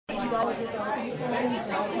Hey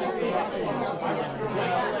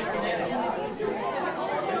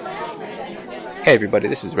everybody,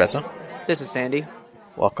 this is Reza. This is Sandy.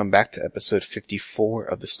 Welcome back to episode 54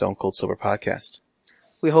 of the Stone ColdSober Podcast.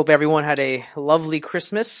 We hope everyone had a lovely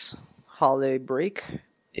Christmas holiday break.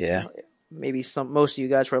 Yeah. Maybe most of you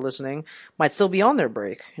guys who are listening might still be on their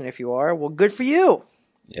break. And if you are, well, good for you.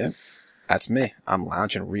 Yeah. That's me. I'm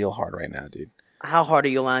lounging real hard right now, dude. How hard are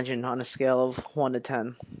you lounging on a scale of 1 to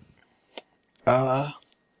 10?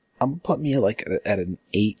 I'm putting me like at an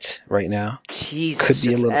 8 right now. Jesus, Could be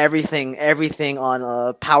just a little... everything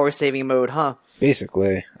on power saving mode, huh?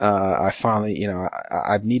 Basically, I finally,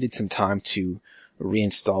 I've needed some time to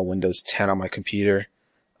reinstall Windows 10 on my computer.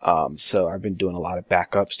 So I've been doing a lot of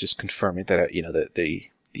backups, just confirming that, the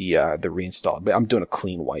reinstall. But I'm doing a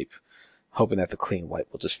clean wipe, hoping that the clean wipe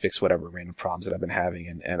will just fix whatever random problems that I've been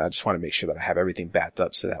having. And I just want to make sure that I have everything backed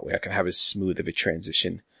up so that way I can have as smooth of a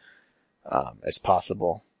transition, as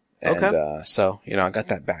possible. And, okay. So, I got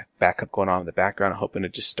that backup going on in the background. I'm hoping to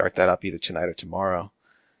just start that up either tonight or tomorrow.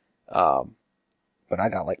 But I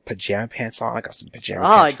got like pajama pants on. I got some pajama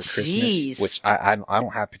pants for Christmas, which I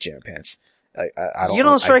don't have pajama pants. I don't. You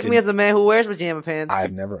don't strike me as a man who wears pajama pants.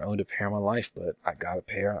 I've never owned a pair in my life, but I got a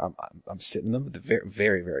pair. I'm sitting in them. They're very,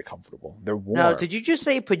 very, very comfortable. They're warm. No, did you just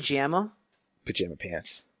say pajama? Pajama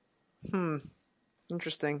pants.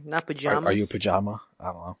 Interesting. Not pajamas. Are you a pajama?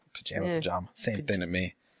 I don't know. Pajama. Same thing to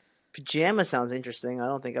me. Pajama sounds interesting. I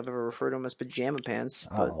don't think I've ever referred to them as pajama pants.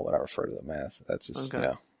 I don't know what I refer to them as. That's just,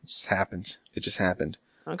 it just happens. It just happened.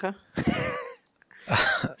 Okay.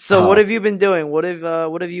 So what have you been doing? What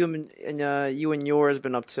have you and yours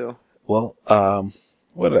been up to? Well,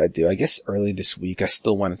 what did I do? I guess early this week I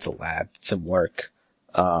still went into lab, did some work.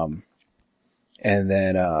 And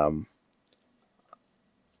then,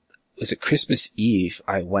 was it Christmas Eve?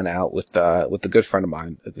 I went out with a good friend of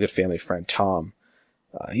mine, a good family friend, Tom.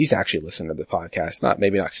 He's actually listened to the podcast,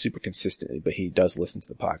 maybe not super consistently, but he does listen to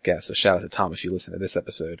the podcast. So shout out to Tom if you listen to this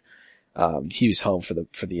episode. He was home for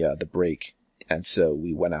the break. And so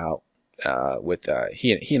we went out, with,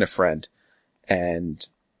 he and a friend and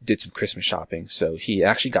did some Christmas shopping. So he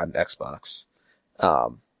actually got an Xbox,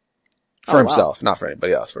 for himself, not for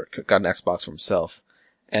anybody else, got an Xbox for himself.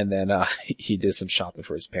 And then, he did some shopping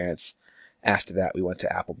for his parents. After that, we went to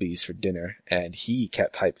Applebee's for dinner, and he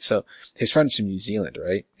kept hyping. So his friend's from New Zealand,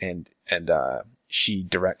 right? And she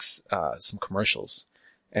directs, some commercials.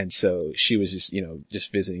 And so she was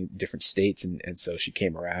just visiting different states. And so she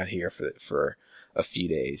came around here for a few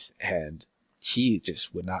days, and he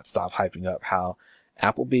just would not stop hyping up how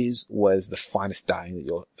Applebee's was the finest dining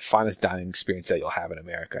experience that you'll have in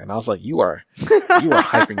America. And I was like, you are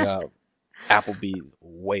hyping up Applebee's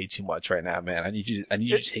way too much right now, man. I need you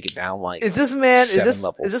to take it down like is this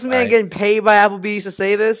man getting paid by Applebee's to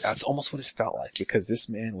say this? That's almost what it felt like, because this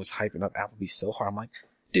man was hyping up Applebee's so hard. I'm like,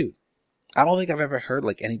 dude, I don't think I've ever heard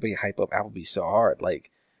like anybody hype up Applebee's so hard. Like,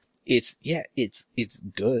 it's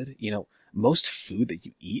good. Most food that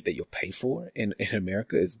you eat that you'll pay for in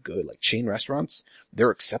America is good. Like chain restaurants, they're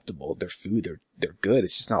acceptable. Their food, they're good.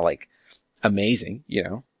 It's just not like amazing,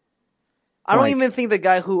 I don't even think the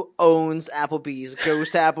guy who owns Applebee's goes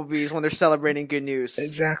to Applebee's when they're celebrating good news.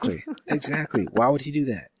 Exactly. Why would he do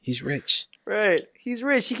that? He's rich. Right. He's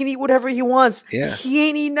rich. He can eat whatever he wants. Yeah. He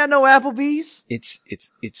ain't eating at no Applebee's.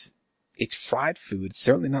 It's fried food. It's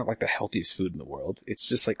certainly not like the healthiest food in the world. It's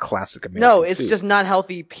just like classic American No, it's food. just not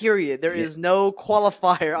healthy, period. There is no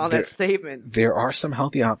qualifier on that statement. There are some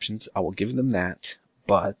healthy options. I will give them that.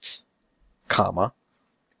 But,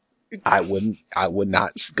 I would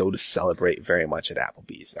not go to celebrate very much at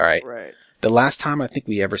Applebee's. All right. Right. The last time I think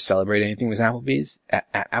we ever celebrated anything was Applebee's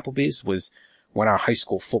at Applebee's was when our high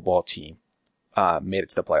school football team, made it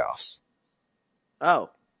to the playoffs.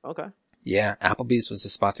 Oh, okay. Yeah. Applebee's was the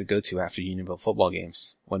spot to go to after Unionville football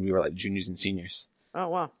games when we were like juniors and seniors. Oh,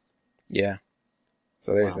 wow. Yeah.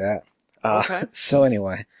 So there's that. Okay. So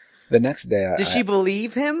anyway, the next day, did she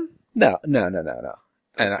believe him? No.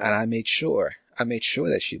 And I made sure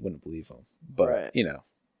that she wouldn't believe him. But, right.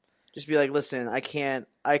 Just be like, listen, I can't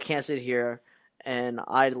sit here and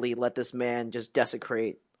idly let this man just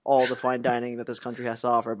desecrate all the fine dining that this country has to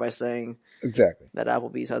offer by saying exactly that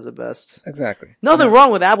Applebee's has the best. Exactly. Nothing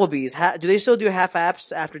wrong with Applebee's. Do they still do half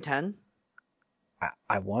apps after 10?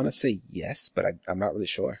 I want to say yes, but I'm not really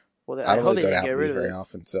sure. Well, I don't really go to get rid Applebee's of very it.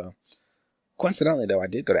 often. So, coincidentally, though, I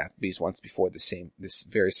did go to Applebee's once before this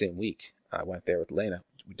very same week. I went there with Lena.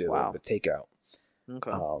 We did a little bit of takeout.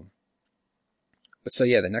 Okay. But so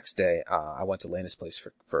yeah, the next day, I went to Lena's place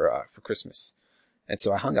for Christmas. And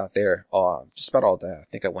so I hung out there, just about all day. I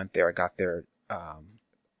think I went there, I got there,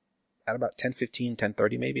 at at about 10:15,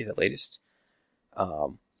 10:30 maybe, the latest.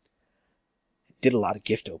 Did a lot of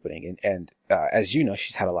gift opening, and as you know,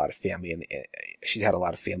 she's had a lot of family, and she's had a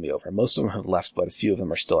lot of family over. Most of them have left, but a few of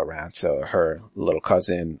them are still around. So her little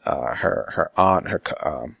cousin, her aunt,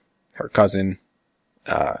 her cousin,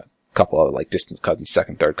 couple of like distant cousins,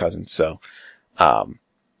 second, third cousins. So,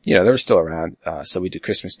 they're still around. So we did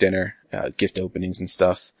Christmas dinner, gift openings and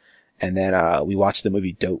stuff. And then, we watched the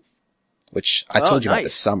movie Dope, which I told you about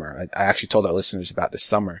this summer. I actually told our listeners about this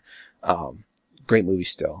summer. Great movie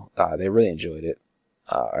still. They really enjoyed it.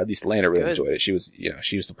 Or at least Lana really enjoyed it. She was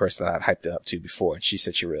the person that I'd hyped it up to before, and she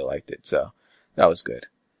said she really liked it. So that was good.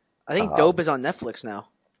 I think Dope is on Netflix now.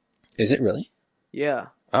 Is it really? Yeah.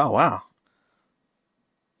 Oh, wow.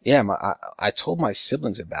 Yeah, I told my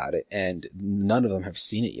siblings about it, and none of them have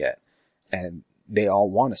seen it yet. And they all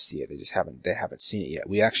want to see it. They haven't seen it yet.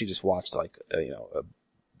 We actually just watched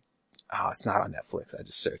it's not on Netflix. I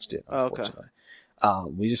just searched it, unfortunately. Okay.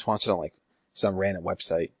 We just watched it on like some random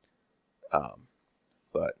website.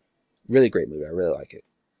 But really great movie. I really like it.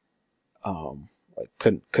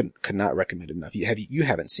 Could not recommend it enough. You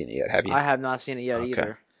haven't seen it yet, have you? I have not seen it yet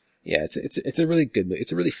either. Yeah, it's a really good movie.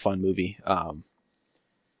 It's a really fun movie.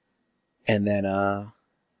 And then,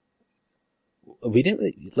 Lane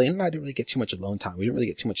and I didn't really get too much alone time. We didn't really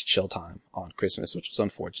get too much chill time on Christmas, which was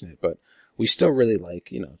unfortunate, but we still really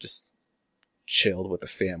just chilled with the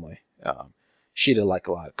family. She did like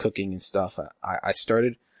a lot of cooking and stuff. I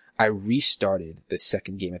restarted the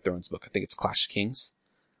second Game of Thrones book. I think it's Clash of Kings.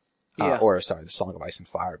 The Song of Ice and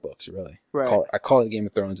Fire books, really. Right. I call it Game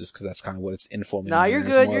of Thrones just because that's kind of what it's informing. Nah, you're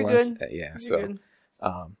good. You're good. Yeah. You're good.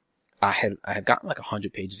 I had gotten like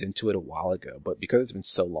 100 pages into it a while ago, but because it's been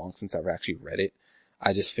so long since I've actually read it,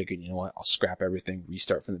 I just figured, you know what, I'll scrap everything,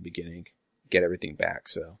 restart from the beginning, get everything back.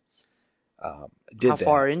 So, How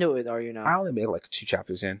far into it are you now? I only made like 2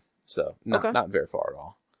 chapters in, so not very far at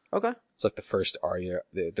all. Okay. It's like the first Arya,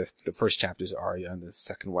 the first chapter is Arya, and the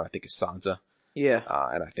second one I think is Sansa. Yeah.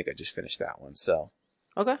 And I think I just finished that one. So.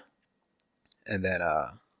 Okay. And then,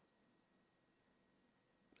 I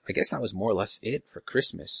guess that was more or less it for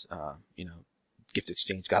Christmas. Gift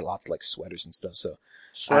exchange, got lots of like sweaters and stuff. So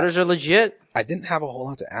sweaters are legit. I didn't have a whole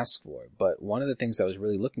lot to ask for, but one of the things I was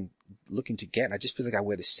really looking to get, and I just feel like I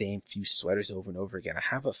wear the same few sweaters over and over again. I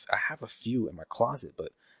have a few in my closet,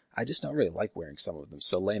 but I just don't really like wearing some of them.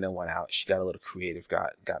 So Lena went out. She got a little creative,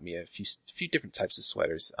 got me a few different types of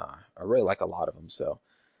sweaters. I really like a lot of them. So,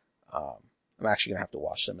 I'm actually going to have to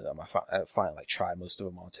wash some of them. I finally tried most of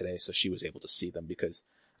them on today. So she was able to see them because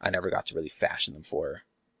I never got to really fashion them for her.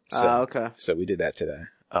 So, okay. So we did that today.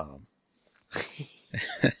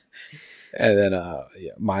 And then,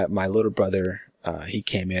 my little brother, he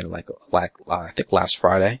came in like I think last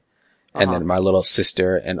Friday. And then my little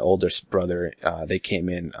sister and oldest brother, they came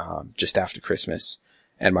in, just after Christmas.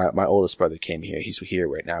 And my oldest brother came here. He's here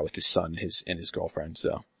right now with his son, and his girlfriend.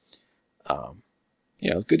 So,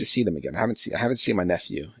 good to see them again. I haven't seen my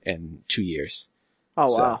nephew in 2 years.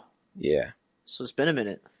 Oh, wow. Yeah. So it's been a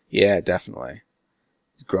minute. Yeah, definitely.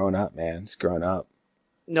 He's growing up, man. He's growing up.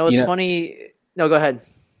 No, it's funny. No, go ahead.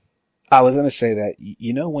 I was gonna say that,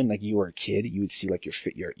 when like you were a kid, you would see like your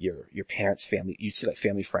parents' family, you'd see like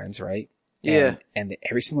family friends, right? Yeah. And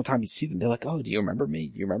every single time you see them, they're like, "Oh, do you remember me?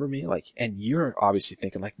 Do you remember me?" Like, and you're obviously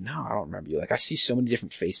thinking like, "No, I don't remember you." Like, I see so many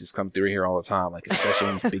different faces come through here all the time, like especially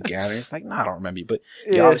in big gatherings. Like, "No, I don't remember you," but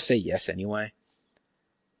you always say yes anyway.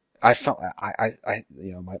 I felt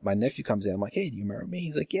my nephew comes in. I'm like, "Hey, do you remember me?"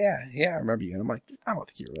 He's like, "Yeah, I remember you." And I'm like, "I don't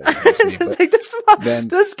think you really remember me." But like,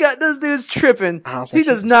 this dude's tripping. He like,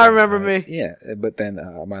 does not remember me. Yeah, but then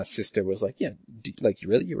my sister was like, "Yeah,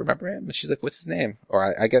 you remember him?" And she's like, "What's his name?" Or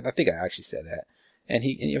I think I actually said that, and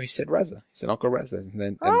he said Reza. He said Uncle Reza,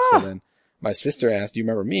 and so then my sister asked, "Do you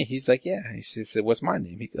remember me?" He's like, "Yeah." And she said, "What's my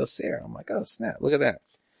name?" He goes, "Sarah." I'm like, "Oh snap! Look at that."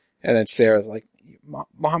 And then Sarah's like,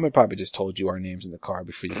 Muhammad probably just told you our names in the car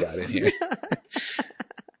before you got in here.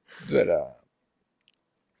 But,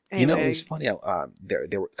 hey, it was funny.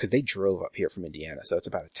 They were, cause they drove up here from Indiana. So it's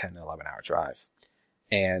about a 10 to 11 hour drive.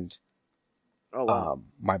 And,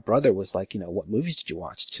 my brother was like, what movies did you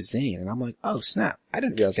watch to Zane? And I'm like, oh snap. I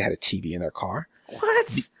didn't realize they had a TV in their car.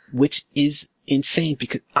 What? Which is insane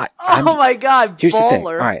because oh my God, here's baller. the thing.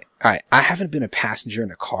 All right. I haven't been a passenger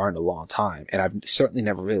in a car in a long time, and I've certainly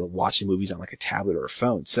never really watched movies on like a tablet or a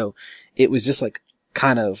phone. So it was just like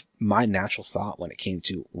kind of my natural thought when it came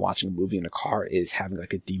to watching a movie in a car is having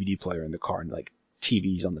like a DVD player in the car and like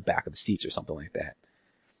TVs on the back of the seats or something like that.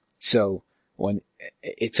 So when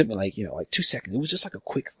it took me like 2 seconds, it was just like a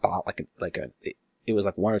quick thought, it was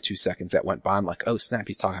like 1 or 2 seconds that went by. I'm like, oh snap,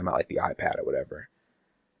 he's talking about like the iPad or whatever.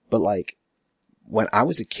 But like when I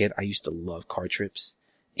was a kid, I used to love car trips,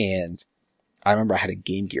 and I remember I had a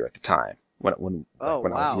Game Gear at the time when I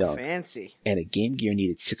was young, fancy. and a Game Gear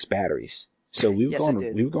needed 6 batteries. So we would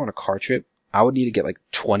Yes, we would go on a car trip. I would need to get like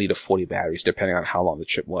 20 to 40 batteries, depending on how long the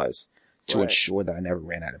trip was, to ensure that I never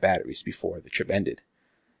ran out of batteries before the trip ended.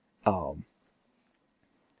 But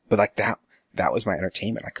like that was my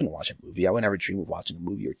entertainment. I couldn't watch a movie. I would never dream of watching a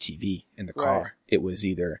movie or TV in the car. Right. It was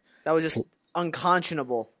either that was just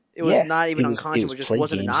unconscionable. It was not even unconscionable. It just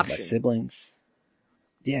wasn't an option. With my siblings.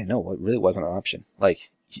 Yeah, no, it really wasn't an option.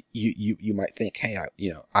 Like you might think, hey,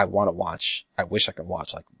 I want to watch. I wish I could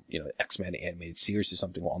watch like X-Men animated series or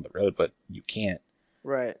something on the road, but you can't.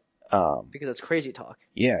 Right. Because that's crazy talk.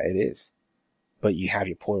 Yeah, it is. But you have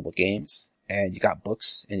your portable games, and you got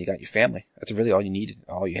books, and you got your family. That's really all you needed,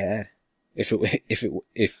 all you had. If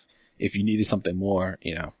you needed something more,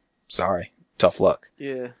 sorry, tough luck.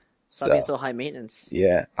 Yeah. Stop being so high maintenance.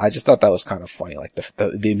 Yeah. I just thought that was kind of funny. Like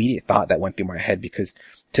the immediate thought that went through my head, because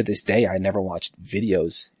to this day, I never watched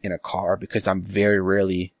videos in a car because I'm very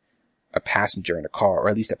rarely a passenger in a car, or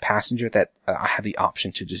at least a passenger that I have the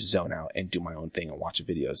option to just zone out and do my own thing and watch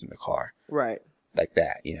videos in the car. Right. Like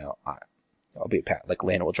that, I'll be like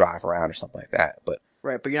Lana will drive around or something like that, but.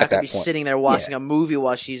 Right, but you're not going to be sitting there watching a movie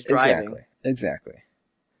while she's driving. Exactly.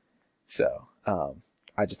 So,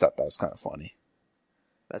 I just thought that was kind of funny.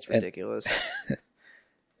 That's ridiculous.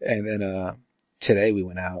 And then, today we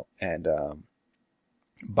went out and,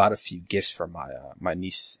 bought a few gifts for my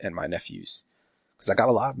niece and my nephews. Cause I got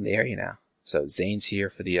a lot in the area now. So Zane's here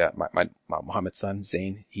for my Muhammad's son,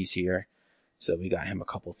 Zane, he's here. So we got him a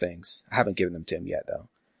couple things. I haven't given them to him yet though.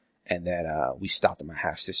 And then, we stopped at my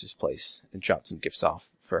half sister's place and dropped some gifts off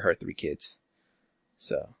for her 3 kids.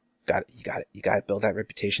 So you got to build that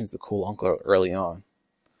reputation as the cool uncle early on.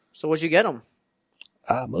 So what'd you get him?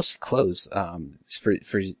 Mostly clothes. I don't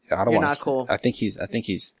want to. Cool. I think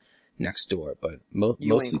he's next door, but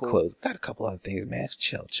mostly cool. Clothes. Got a couple other things, man.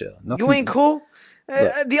 Chill. Nothing, you ain't cool.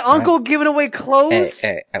 Look, the uncle giving away clothes.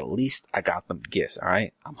 Hey, at least I got them gifts. All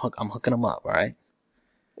right, I'm hooking them up. All right.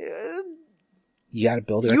 You got to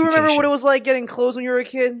build it. You remember what it was like getting clothes when you were a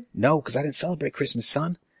kid? No, because I didn't celebrate Christmas,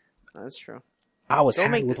 son. That's true. I was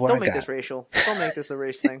happy with what I got. Don't make this racial. Don't make this a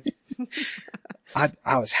race thing.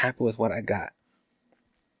 I was happy with what I got.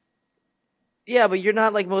 Yeah, but you're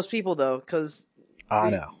not like most people though, because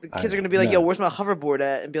the kids are gonna be like, "Yo, where's my hoverboard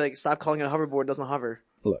at?" And be like, "Stop calling it a hoverboard. It doesn't hover."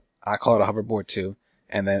 Look, I call it a hoverboard too,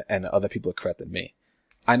 and other people corrected me.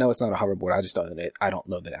 I know it's not a hoverboard. I don't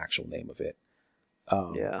know the actual name of it.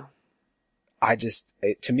 Yeah.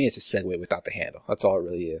 To me, it's a Segway without the handle. That's all it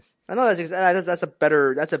really is. I know that's a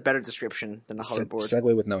better description than a hoverboard.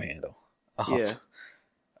 Segway with no handle. Yeah.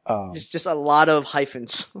 Just a lot of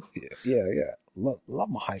hyphens. Yeah. Love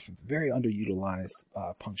my hyphens. Very underutilized,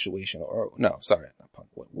 punctuation or no, sorry. Not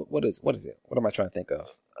what is it? What am I trying to think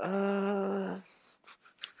of?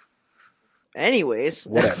 Anyways.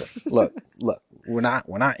 Whatever. Look, we're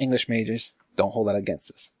not English majors. Don't hold that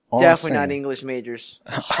against us. Definitely not English majors.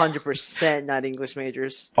 100% not English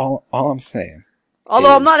majors. All I'm saying.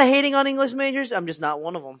 Although I'm not hating on English majors, I'm just not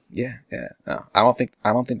one of them. Yeah. No, I don't think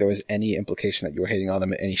there was any implication that you were hating on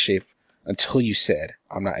them in any shape until you said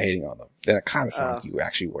I'm not hating on them. Then it kind of sounded like you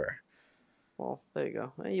actually were. Well, there you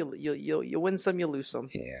go. You win some, you lose some.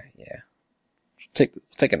 Yeah. Take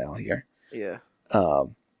an L here. Yeah.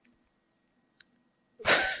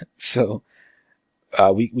 So.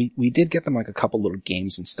 We did get them like a couple little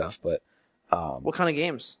games and stuff, but, what kind of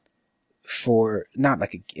games? For, not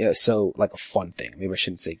like like a fun thing. Maybe I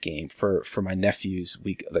shouldn't say game. For my nephews,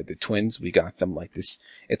 like the twins, we got them like this,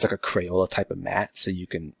 it's like a Crayola type of mat, so you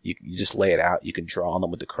just lay it out, you can draw on them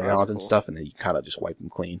with the crayons and stuff, and then you kind of just wipe them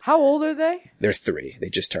clean. How old are they? They're 3. They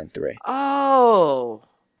just turned 3. Oh,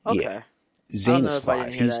 okay. Yeah. Zane is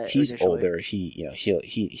 5. He's older.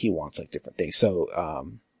 He wants like different things. So,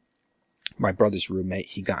 my brother's roommate,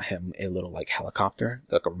 he got him a little like helicopter,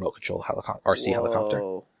 like a remote control helicopter, RC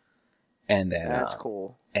helicopter. And then, that's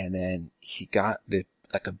cool. And then he got a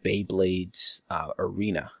Beyblades,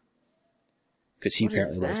 arena. Cause he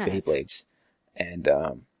apparently loves Beyblades. And,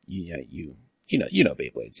 you know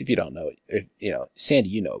Beyblades. If you don't know it, Sandy,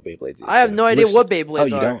 you know Beyblades is. I have no idea what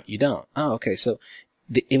Beyblades are. You don't? Oh, okay. So,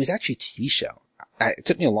 it was actually a TV show. It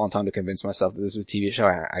took me a long time to convince myself that this was a TV show.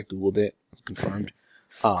 I Googled it, confirmed.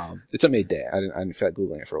 It took me a day. I didn't feel like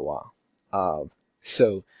Googling it for a while.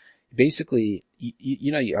 So basically,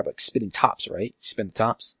 you have like spinning tops, right? You spin the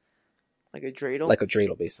tops. Like a dreidel? Like a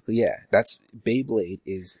dreidel, basically, yeah. That's, Beyblade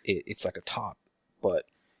it's like a top, but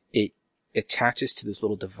it attaches to this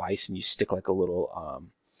little device and you stick like a little,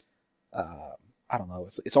 I don't know,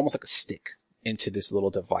 it's almost like a stick into this little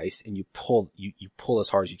device, and you pull as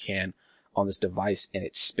hard as you can on this device, and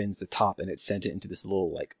it spins the top, and it sends it into this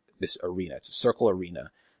little, like, this arena. It's a circle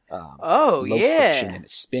arena. Oh, low yeah. friction, and it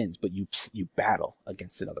spins, but you battle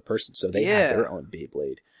against another person. So they have their own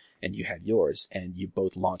Beyblade, and you have yours, and you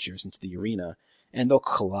both launch yours into the arena, and they'll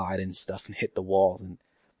collide and stuff and hit the wall. And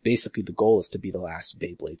basically the goal is to be the last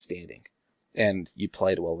Beyblade standing. And you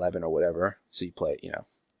play to 11 or whatever. So you play,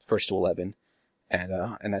 first to 11,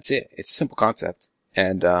 and that's it. It's a simple concept.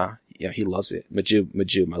 And, he loves it. Maju,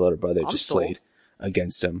 my little brother, just played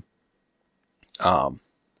against him.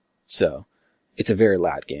 So it's a very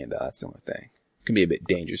loud game, though. That's the only thing. It can be a bit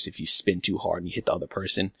dangerous if you spin too hard and you hit the other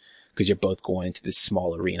person, because you're both going into this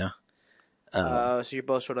small arena. So you're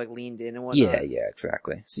both sort of like leaned in and whatnot? Yeah,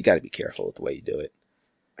 exactly. So you got to be careful with the way you do it.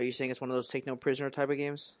 Are you saying it's one of those take no prisoner type of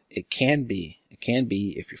games? It can be. It can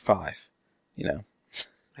be if you're 5.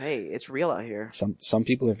 Hey, it's real out here. Some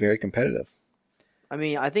people are very competitive. I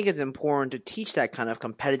mean, I think it's important to teach that kind of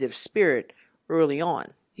competitive spirit early on.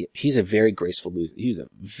 He's a very graceful loser. He was a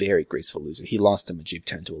very graceful loser. He lost to Majib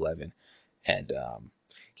 10-11, and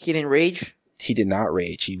he didn't rage. He did not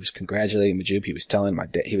rage. He was congratulating Majib. He was telling my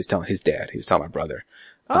dad. He was telling his dad. He was telling my brother.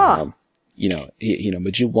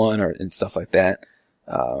 Majib won and stuff like that.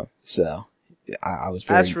 So I was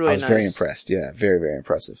very, that's really I was nice. very impressed. Yeah, very, very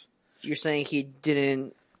impressive. You're saying he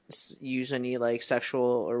didn't use any like sexual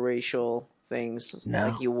or racial things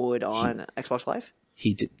like you would on Xbox Live?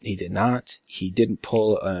 He did not. He didn't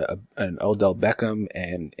pull an Odell Beckham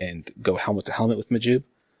and go helmet to helmet with Majib.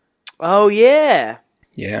 Oh yeah.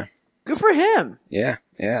 Yeah. Good for him. Yeah,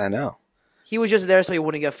 I know. He was just there so he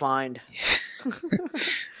wouldn't get fined.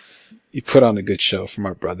 He put on a good show for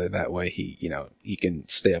my brother. That way he can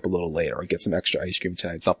stay up a little later or get some extra ice cream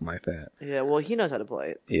tonight, something like that. Yeah, well, he knows how to play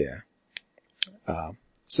it. Yeah.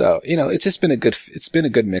 So, it's been a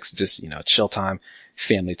good mix of just, chill time,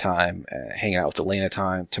 family time, hanging out with Elena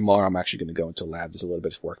time. Tomorrow I'm actually going to go into a lab. There's a little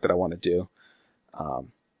bit of work that I want to do.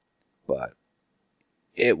 But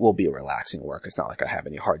it will be a relaxing work. It's not like I have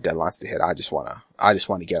any hard deadlines to hit. I just want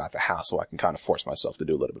to get out the house so I can kind of force myself to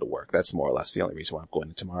do a little bit of work. That's more or less the only reason why I'm going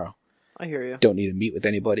in tomorrow. I hear you. Don't need to meet with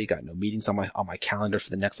anybody. Got no meetings on my calendar for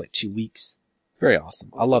the next 2 weeks. Very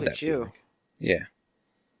awesome. I love that feeling. Yeah.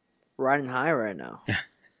 Riding high right now.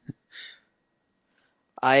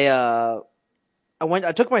 I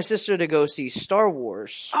took my sister to go see Star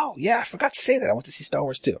Wars. Oh yeah, I forgot to say that. I went to see Star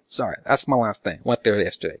Wars too. Sorry. That's my last thing. Went there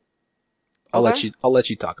yesterday. I'll let you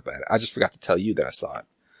talk about it. I just forgot to tell you that I saw it.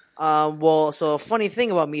 So a funny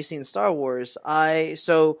thing about me seeing Star Wars,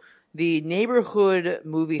 the neighborhood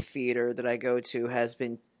movie theater that I go to has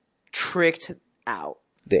been tricked out.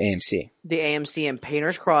 The AMC. The AMC in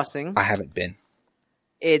Painter's Crossing. I haven't been.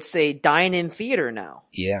 It's a dine-in theater now.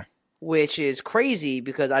 Yeah. Which is crazy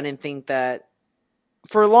because I didn't think that.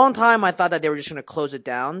 For a long time, I thought that they were just going to close it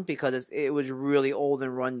down because it was really old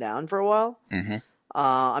and run down for a while. Mm-hmm.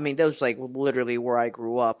 That was literally where I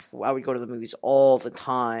grew up. I would go to the movies all the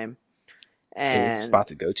time. And it was a spot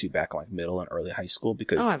to go to back in middle and early high school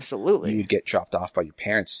because absolutely. You would get dropped off by your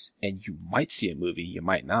parents and you might see a movie, you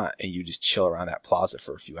might not, and you just chill around that plaza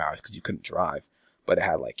for a few hours because you couldn't drive. But it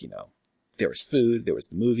had there was food, there was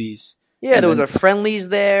the movies. Yeah, there was a Friendly's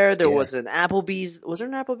there. There was an Applebee's. Was there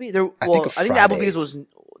an Applebee's? I think Applebee's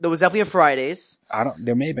there was definitely a Fridays.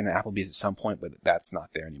 There may have been an Applebee's at some point, but that's not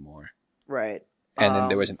there anymore. Right. And then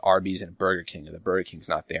there was an Arby's and a Burger King, and the Burger King's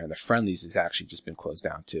not there, and the Friendly's has actually just been closed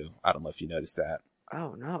down too. I don't know if you noticed that.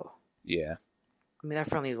 Oh no. Yeah. I mean, that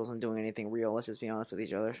Friendly's wasn't doing anything real. Let's just be honest with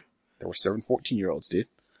each other. They were serving 14-year-olds, dude.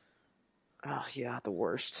 Oh yeah, the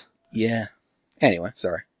worst. Yeah. Anyway,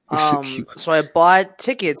 sorry. So I bought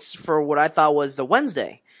tickets for what I thought was the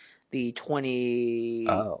Wednesday, the 23rd.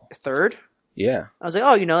 Oh. Yeah. I was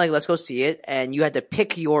like, let's go see it. And you had to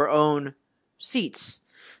pick your own seats.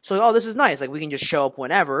 So, this is nice. We can just show up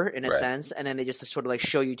whenever, in a sense, and then they just sort of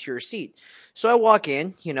show you to your seat. So I walk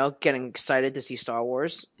in, getting excited to see Star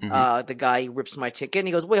Wars. Mm-hmm. The guy rips my ticket and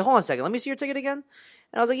he goes, "Wait, hold on a second. Let me see your ticket again."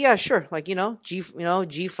 And I was like, "Yeah, sure."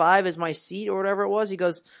 G5 is my seat or whatever it was. He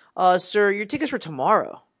goes, "Sir, your ticket's for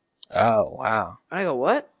tomorrow." Oh, wow. And I go,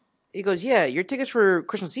 "What?" He goes, "Yeah, your ticket's for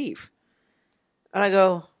Christmas Eve." And I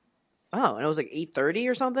go, "Oh," and it was 8:30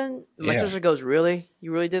 or something. And my sister goes, "Really?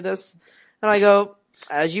 You really did this?" And I go,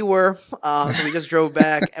 "As you were." So we just drove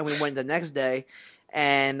back and we went the next day.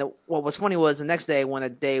 And what was funny was the next day when the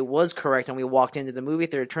day was correct and we walked into the movie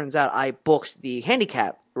theater, it turns out I booked the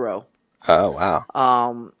handicap row. Oh,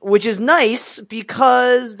 wow. Which is nice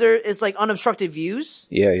because there is unobstructed views.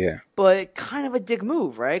 Yeah. But kind of a dick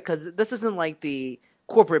move, right? Because this isn't the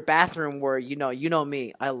corporate bathroom where, you know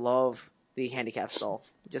me, I love the handicap stall.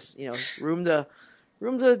 Just, room to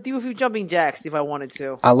do a few jumping jacks if I wanted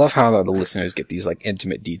to. I love how the listeners get these like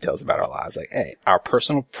intimate details about our lives. Like, hey, our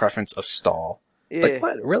personal preference of stall. Yeah. Like,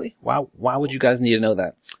 what? Really? Why would you guys need to know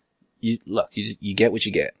that? You get what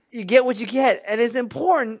you get. You get what you get. And it's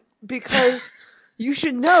important because you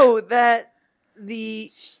should know that the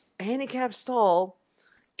handicap stall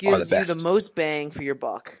gives you the most bang for your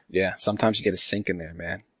buck. Yeah. Sometimes you get a sink in there,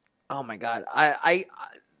 man. Oh my God. I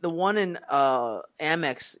the one in,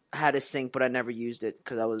 Amex had a sink, but I never used it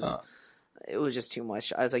because it was just too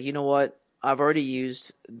much. I was like, you know what? I've already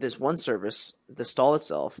used this one service, the stall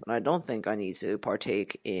itself, and I don't think I need to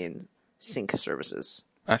partake in sink services.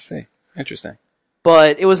 I see. Interesting.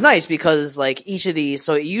 But it was nice because like each of these,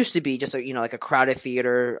 so it used to be just like a crowded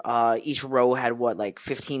theater. Each row had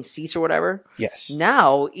 15 seats or whatever. Yes.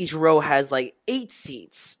 Now each row has 8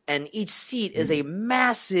 seats, and each seat is a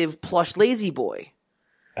massive plush lazy boy.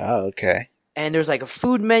 Oh, okay. And there's a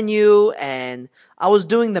food menu, and I was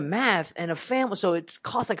doing the math, and a family, so it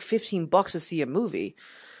costs $15 to see a movie.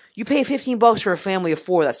 You pay $15 for a family of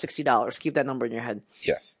 4, that's $60. Keep that number in your head.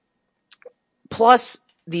 Yes. Plus,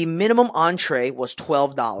 the minimum entree was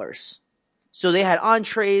 $12. So they had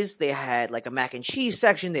entrees, they had a mac and cheese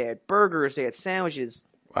section, they had burgers, they had sandwiches.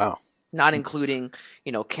 Wow. Not including,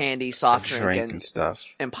 candy, soft drink and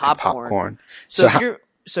stuff. And popcorn. So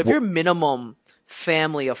if your minimum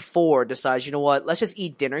family of 4 decides, you know what, let's just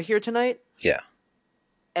eat dinner here tonight. Yeah.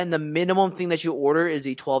 And the minimum thing that you order is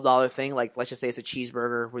a $12 thing, let's just say it's a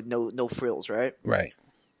cheeseburger with no frills, right? Right.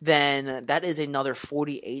 Then that is another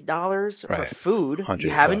 $48 for food.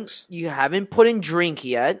 $100. You haven't put in drink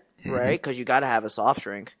yet, right? Because you got to have a soft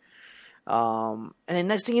drink. And then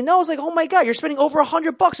next thing you know, it's oh my God, you're spending over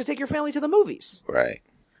 $100 to take your family to the movies. Right.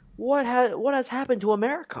 What has happened to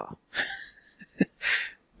America?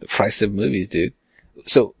 The price of movies, dude.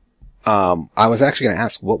 So, I was actually going to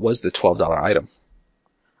ask, what was the $12 item?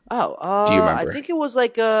 Oh, do you remember? I think it was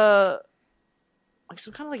some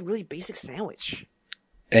kind of really basic sandwich.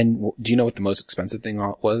 And do you know what the most expensive thing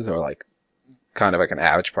was, or kind of an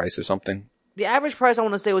average price or something? The average price I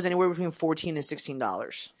want to say was anywhere between $14 and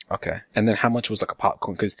 $16. Okay. And then how much was a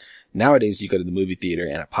popcorn? Because nowadays you go to the movie theater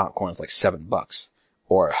and a popcorn is $7,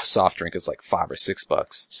 or a soft drink is $5 or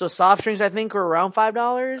 $6. So soft drinks I think are around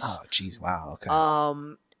 $5. Oh, jeez, wow. Okay.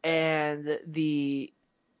 And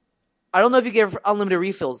I don't know if you get unlimited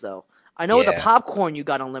refills though. I know with the popcorn you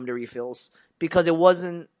got unlimited refills because it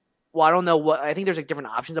wasn't. Well, I don't know what. I think there's different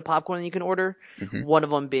options of popcorn that you can order. Mm-hmm. One of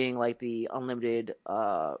them being the unlimited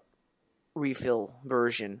refill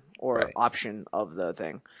version or option of the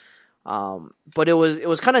thing. But it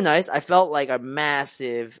was kind of nice. I felt like a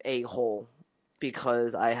massive a-hole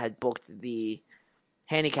because I had booked the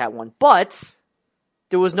handicap one, but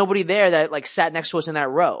there was nobody there that sat next to us in that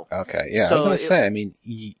row. Okay, yeah. So I was gonna say, I mean,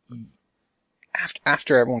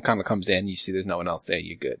 after everyone kind of comes in, you see there's no one else there.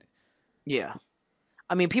 You're good. Yeah.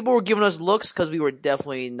 I mean, people were giving us looks because we were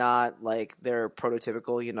definitely not their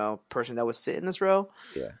prototypical, person that would sit in this row.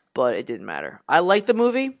 Yeah. But it didn't matter. I liked the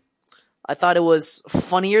movie. I thought it was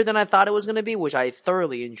funnier than I thought it was going to be, which I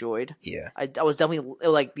thoroughly enjoyed. Yeah. I was definitely,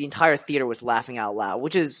 the entire theater was laughing out loud,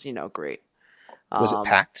 which is, great. Was it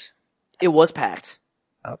packed? It was packed.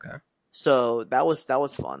 Okay. So that was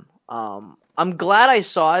fun. I'm glad I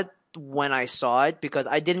saw it when I saw it because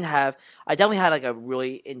I definitely had a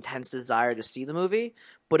really intense desire to see the movie,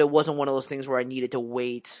 but it wasn't one of those things where I needed to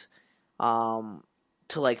wait to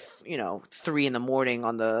 3 a.m.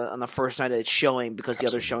 on the first night that it's showing because the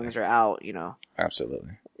other showings are out.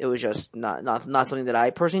 Absolutely. It was just not something that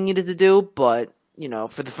I personally needed to do, but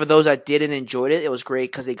for those that did and enjoyed it, it was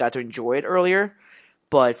great because they got to enjoy it earlier.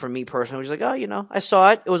 But for me personally, it was I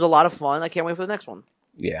saw it. It was a lot of fun. I can't wait for the next one.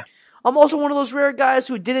 Yeah. I'm also one of those rare guys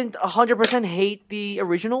who didn't 100% hate the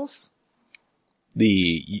originals.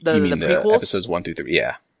 You mean the prequels? episodes 1 through 3?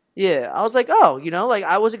 Yeah. Yeah, I was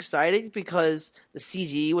I was excited because the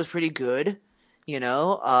CG was pretty good. The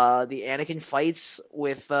Anakin fights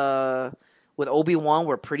with Obi-Wan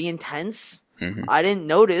were pretty intense. Mm-hmm. I didn't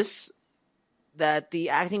notice that the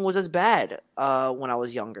acting was as bad when I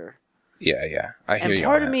was younger. Yeah. I hear you. And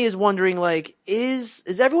part of me is wondering,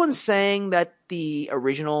 is everyone saying that the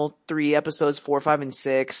original 3 episodes, 4, 5, and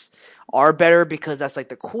 6, are better because that's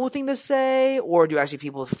the cool thing to say, or do actually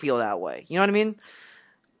people feel that way? You know what I mean?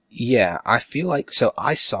 Yeah, I feel so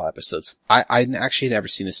I saw episodes. I actually had never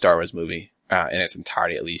seen the Star Wars movie in its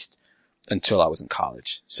entirety, at least until I was in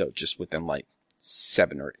college. So just within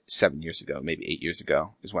 7 years ago, maybe 8 years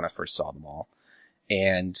ago, is when I first saw them all,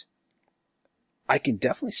 and I can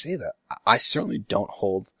definitely say that I certainly don't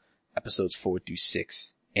hold episodes 4 through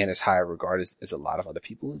 6 and as high a regard as a lot of other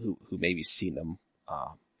people who maybe seen them,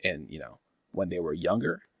 and, when they were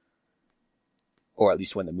younger, or at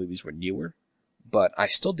least when the movies were newer. But I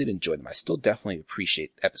still did enjoy them. I still definitely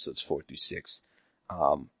appreciate episodes 4 through 6,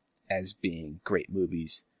 as being great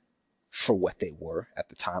movies for what they were at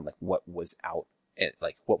the time, like what was out and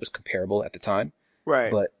like what was comparable at the time.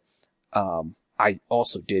 Right. But, I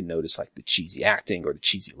also did notice like the cheesy acting or the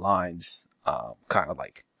cheesy lines, kind of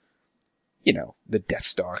like, the Death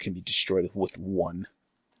Star can be destroyed with one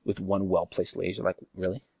well-placed laser. Like,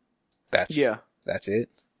 really? That's it?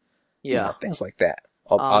 Yeah. Things like that.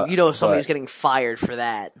 Somebody's getting fired for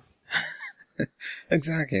that.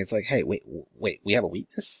 Exactly. It's like, hey, wait, we have a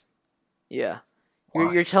weakness? Yeah.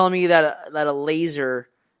 Why? You're telling me that a laser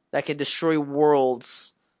that can destroy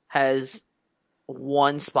worlds has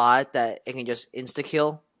one spot that it can just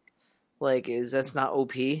insta-kill? Like, that's not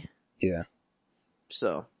OP? Yeah.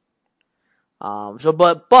 So,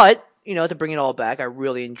 but, to bring it all back, I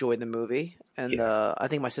really enjoyed the movie, and, I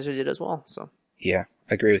think my sister did as well, so. Yeah,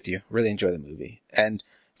 I agree with you. Really enjoy the movie. And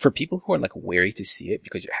for people who are like wary to see it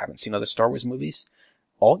because you haven't seen other Star Wars movies,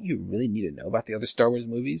 all you really need to know about the other Star Wars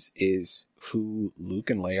movies is who Luke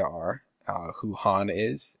and Leia are, who Han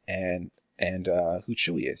is, and who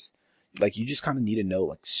Chewie is. Like, you just kind of need to know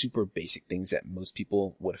like super basic things that most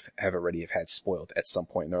people would have already had spoiled at some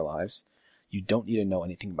point in their lives. You don't need to know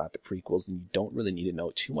anything about the prequels, and you don't really need to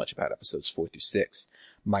know too much about episodes 4 through 6.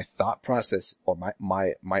 My thought process, or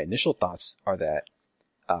my initial thoughts, are that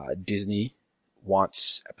Disney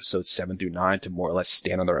wants episodes 7 through 9 to more or less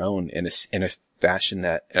stand on their own in a fashion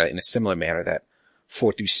that, in a similar manner that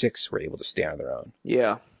 4 through 6 were able to stand on their own.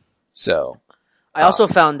 Yeah. So, I also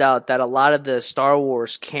found out that a lot of the Star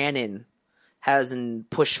Wars canon has been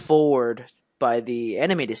pushed forward by the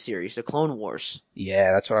animated series, the Clone Wars.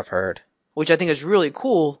 Yeah, that's what I've heard. Which I think is really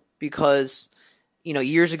cool because,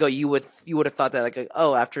 years ago you would have thought that like,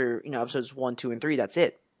 oh, after, episodes 1, 2, and 3, that's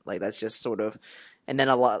it. Like, that's just sort of, and then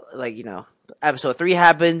a lot, like, episode 3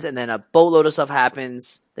 happens, and then a boatload of stuff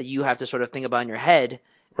happens that you have to sort of think about in your head,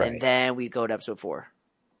 Right. and then we go to episode 4.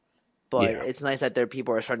 But it's nice that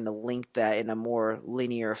people are starting to link that in a more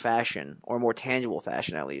linear fashion, or more tangible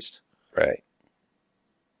fashion, at least. Right.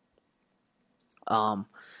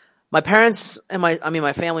 My parents and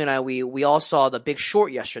my family and I, we all saw The Big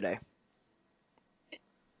Short yesterday.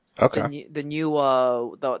 Okay. The new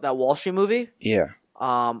that Wall Street movie. Yeah.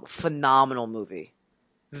 Phenomenal movie.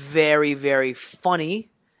 Very, very funny,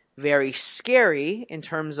 very scary in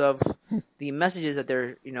terms of the messages that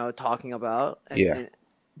they're, talking about.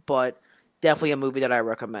 But definitely a movie that I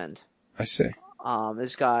recommend. I see.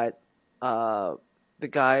 It's got the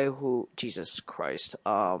guy who, Jesus Christ,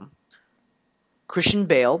 Christian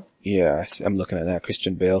Bale. Yeah, I'm looking at that.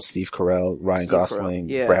 Christian Bale, Steve Carell, Ryan Gosling,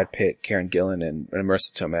 Brad Pitt, Karen Gillan, and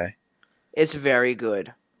Marissa Tomei. It's very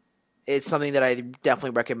good. It's something that I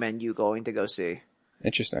definitely recommend you going to go see.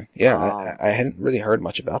 Interesting. Yeah, I hadn't really heard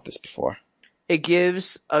much about this before. It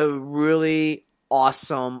gives a really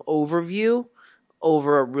awesome overview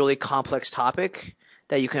over a really complex topic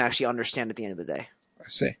that you can actually understand at the end of the day. I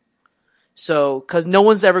see. So, because no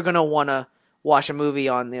one's ever going to want to watch a movie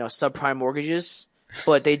on, subprime mortgages,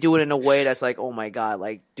 but they do it in a way that's like, oh my God,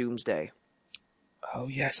 like Doomsday. Oh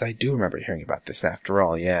yes, I do remember hearing about this after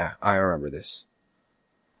all. Yeah, I remember this.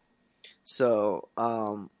 So,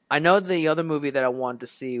 I know the other movie that I wanted to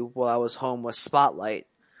see while I was home was Spotlight,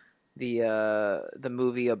 the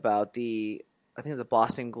movie about the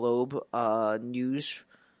Boston Globe news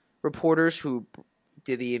reporters who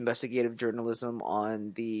did the investigative journalism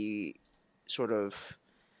on the sort of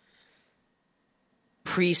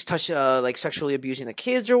priest like sexually abusing the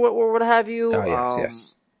kids or what have you. Oh yes,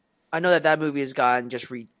 yes. I know that movie has gotten just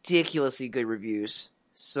ridiculously good reviews,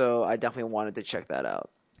 so I definitely wanted to check that out.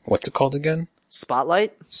 What's it called again?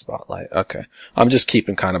 Spotlight? Spotlight. Okay. I'm just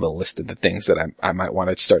keeping kind of a list of the things that I might want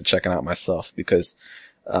to start checking out myself because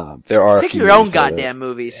there are pick your own goddamn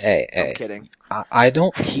movies. Hey, I'm kidding. I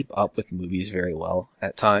don't keep up with movies very well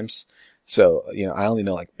at times. So, I only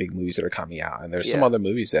know like big movies that are coming out, and there's some other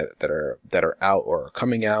movies that are out or are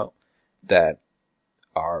coming out that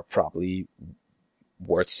are probably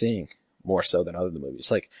worth seeing more so than other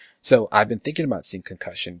movies. Like, so I've been thinking about seeing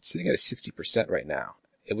Concussion. It's sitting at a 60% right now.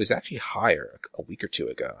 It was actually higher a week or two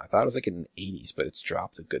ago. I thought it was like in the 80s, but it's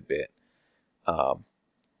dropped a good bit.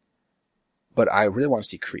 But I really want to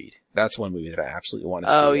see Creed. That's one movie that I absolutely want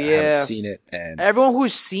to see. Oh, yeah. I haven't seen it, and everyone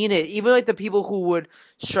who's seen it, even like the people who would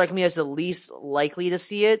strike me as the least likely to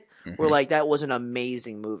see it, were like, that was an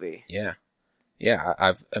amazing movie. Yeah. Yeah,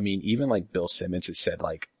 I mean, even like Bill Simmons has said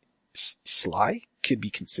like Sly could be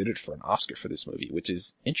considered for an Oscar for this movie, which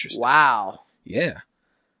is interesting. Wow. Yeah.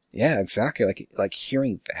 Yeah, exactly. Like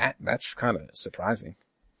hearing that's kind of surprising.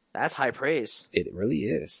 That's high praise. It really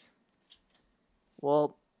is.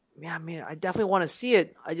 Well, yeah, man, I definitely want to see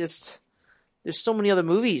it. There's so many other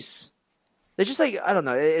movies. They're just like, I don't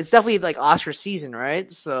know. It's definitely like Oscar season,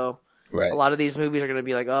 right? So a Right. lot of these movies are going to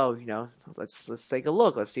be like, oh, let's take a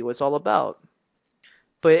look. Let's see what it's all about.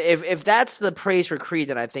 But if that's the praise for Creed,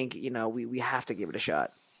 then I think, we have to give it a shot.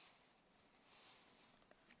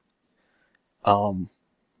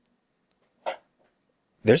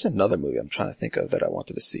 There's another movie I'm trying to think of that I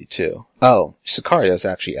wanted to see too. Oh, Sicaria's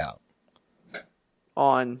actually out.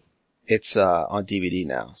 On It's on DVD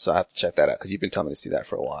now, so I have to check that out because you've been telling me to see that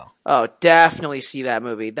for a while. Oh, definitely see that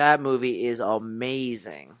movie. That movie is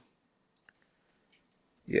amazing.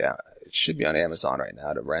 Yeah, it should be on Amazon right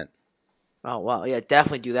now to rent. Oh wow, yeah,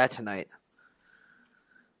 definitely do that tonight.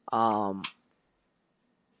 I've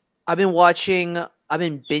been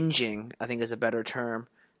binging, I think is a better term,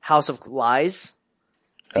 House of Lies,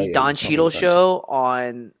 the Don Cheadle show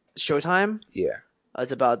on Showtime. Yeah.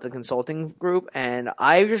 It's about the consulting group, and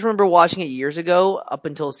I just remember watching it years ago up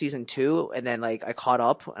until season 2, and then like I caught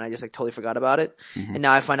up and I just like totally forgot about it. Mm-hmm. And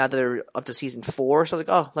now I find out that they're up to season 4, so I was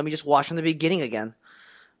like, oh, let me just watch from the beginning again.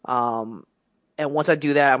 And once I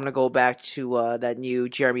do that, I'm gonna go back to that new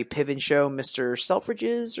Jeremy Piven show, Mr.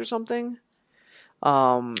 Selfridges or something.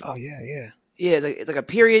 Oh yeah. Yeah, it's like a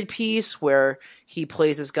period piece where he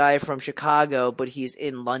plays this guy from Chicago, but he's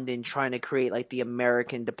in London trying to create like the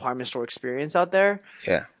American department store experience out there.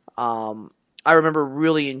 Yeah. I remember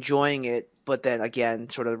really enjoying it, but then again,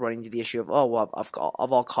 sort of running into the issue of, oh, well,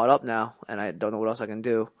 I've all caught up now, and I don't know what else I can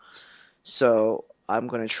do. So I'm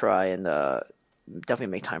gonna try and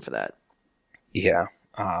definitely make time for that. Yeah.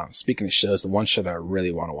 Speaking of shows, the one show that I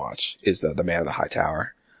really want to watch is the Man of the High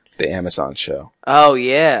Tower, the Amazon show. Oh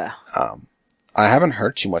yeah. I haven't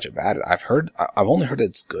heard too much about it. I've only heard that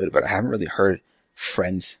it's good, but I haven't really heard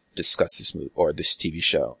friends discuss this movie or this TV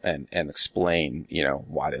show and explain,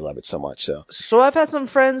 why they love it so much. So I've had some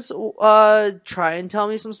friends, try and tell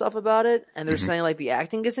me some stuff about it, and they're saying like the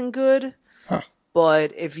acting isn't good. Huh.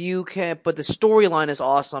 But but the storyline is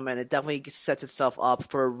awesome, and it definitely sets itself up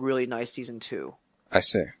for a really nice season 2. I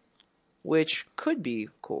see. Which could be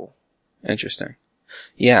cool. Interesting.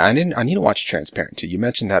 Yeah, I need to watch Transparent too. You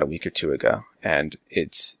mentioned that a week or two ago, and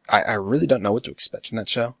I really don't know what to expect from that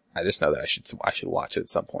show. I just know that I should watch it at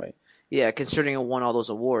some point. Yeah, considering it won all those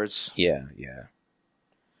awards. Yeah.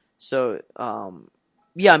 So,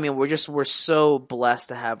 yeah, I mean, we're so blessed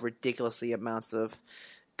to have ridiculously amounts of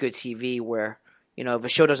good TV where, if a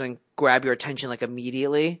show doesn't grab your attention like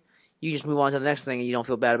immediately, you just move on to the next thing and you don't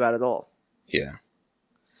feel bad about it at all. Yeah.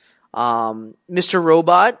 Mr.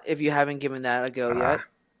 Robot, if you haven't given that a go yet.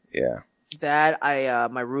 Yeah. That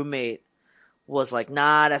my roommate was like,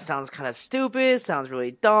 nah, that sounds kind of stupid, sounds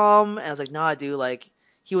really dumb. And I was like, nah, dude, like,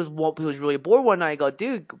 he was really bored one night. I go,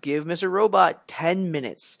 dude, give Mr. Robot 10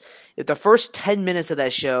 minutes. If the first 10 minutes of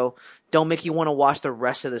that show don't make you want to watch the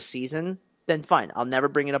rest of the season, then fine, I'll never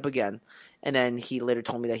bring it up again. And then he later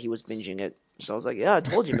told me that he was binging it. So I was like, yeah, I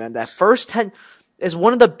told you, man, that first 10 is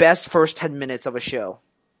one of the best first 10 minutes of a show.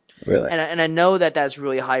 Really? And I know that that's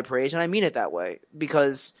really high praise, and I mean it that way.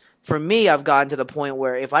 Because for me, I've gotten to the point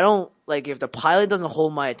where if the pilot doesn't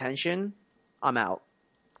hold my attention, I'm out.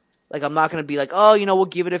 Like, I'm not going to be like, oh, we'll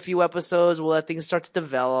give it a few episodes, we'll let things start to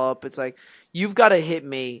develop. It's like, you've got to hit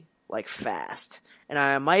me, like, fast. And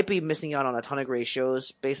I might be missing out on a ton of great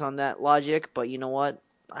shows based on that logic, but you know what?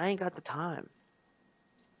 I ain't got the time.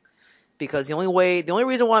 Because the only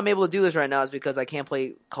reason why I'm able to do this right now is because I can't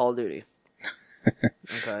play Call of Duty.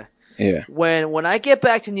 Okay. Yeah. When I get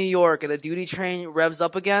back to New York and the duty train revs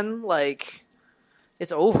up again, like,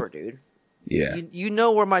 it's over, dude. Yeah. You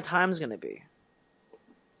know where my time's gonna be.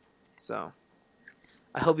 So,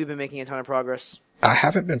 I hope you've been making a ton of progress. I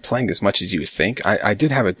haven't been playing as much as you would think. I did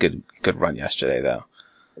have a good run yesterday, though.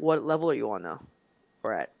 What level are you on now?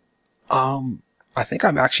 Or at? I think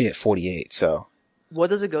I'm actually at 48. So. What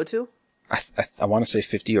does it go to? I want to say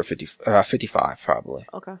 50 or 55 probably.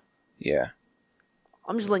 Okay. Yeah.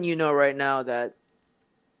 I'm just letting you know right now that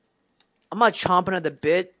I'm not chomping at the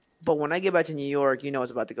bit, but when I get back to New York,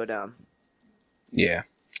 it's about to go down. Yeah.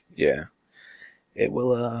 It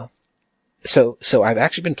will, so I've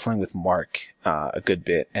actually been playing with Mark, a good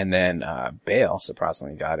bit, and then, Bale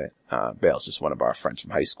surprisingly got it. Bale's just one of our friends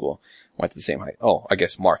from high school. Went to the same I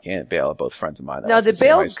guess Mark and Bale are both friends of mine. Now, did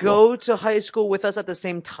Bale go to high school with us at the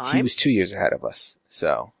same time? He was 2 years ahead of us,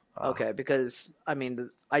 so. Okay, because, I mean,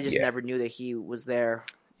 I just never knew that he was there.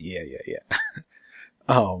 Yeah.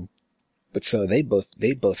 But so they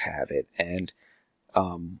both have it, and,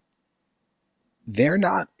 they're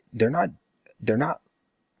not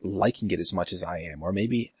liking it as much as I am, or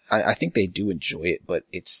maybe I think they do enjoy it, but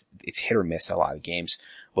it's hit or miss a lot of games.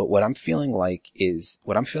 But what I'm feeling right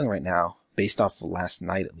now, based off of last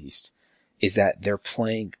night at least, is that they're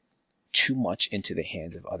playing too much into the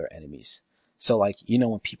hands of other enemies. So like,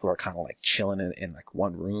 when people are kind of like chilling in like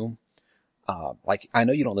one room, like I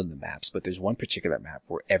know you don't live in the maps, but there's one particular map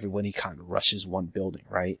where everybody kind of rushes one building,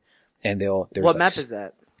 right? And what map is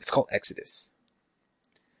that? It's called Exodus.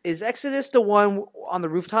 Is Exodus the one on the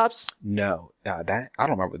rooftops? No, that I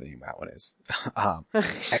don't remember what the name of that one is.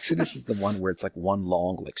 Exodus is the one where it's like one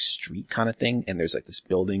long like street kind of thing, and there's like this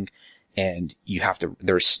building, and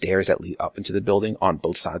there's stairs that lead up into the building on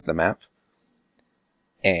both sides of the map.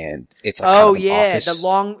 And it's like the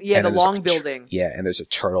long building. Yeah, and there's a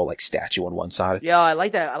turtle like statue on one side. Yeah, I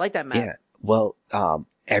like that map. Yeah. Well,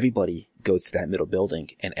 everybody goes to that middle building,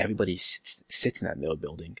 and everybody sits in that middle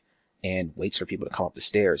building and waits for people to come up the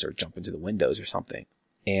stairs or jump into the windows or something.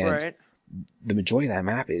 And the majority of that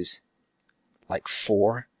map is like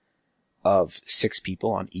 4 of 6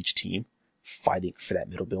 people on each team fighting for that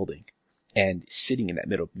middle building and sitting in that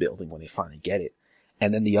middle building when they finally get it.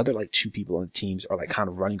 And then the other like 2 people on the teams are like kind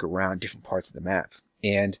of running around different parts of the map.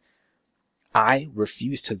 And I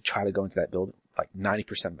refuse to try to go into that building. Like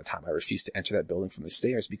 90% of the time, I refuse to enter that building from the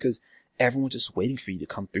stairs because everyone's just waiting for you to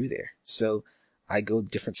come through there. So I go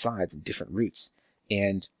different sides and different routes.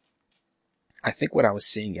 And I think what I was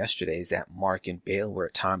seeing yesterday is that Mark and Bale were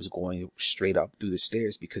at times going straight up through the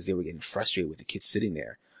stairs because they were getting frustrated with the kids sitting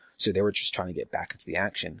there. So they were just trying to get back into the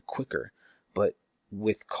action quicker. But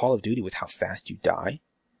with Call of Duty, with how fast you die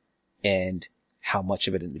and how much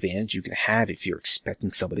of an advantage you can have if you're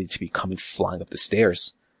expecting somebody to be coming flying up the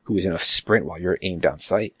stairs who is in a sprint while you're aimed down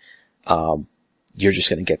sight, you're just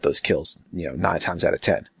going to get those kills, 9 times out of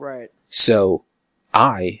 10. Right. So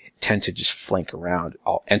I tend to just flank around.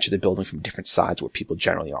 I'll enter the building from different sides where people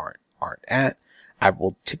generally aren't at. I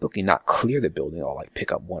will typically not clear the building. I'll like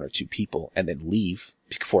pick up 1 or 2 people and then leave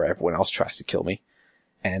before everyone else tries to kill me.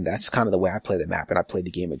 And that's kind of the way I play the map and I play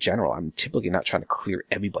the game in general. I'm typically not trying to clear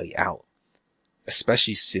everybody out,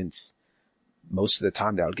 especially since most of the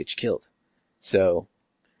time that would get you killed. So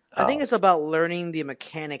I think it's about learning the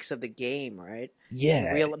mechanics of the game, right?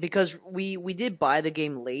 Yeah. Because we did buy the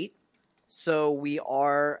game late, so we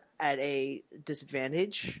are at a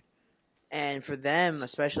disadvantage. And for them,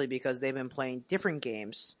 especially because they've been playing different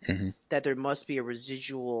games, that there must be a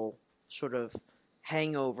residual sort of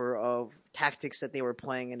hangover of tactics that they were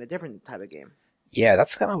playing in a different type of game. Yeah,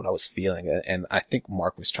 that's kind of what I was feeling. And I think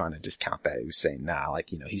Mark was trying to discount that. He was saying, nah, like,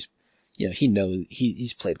 he knows,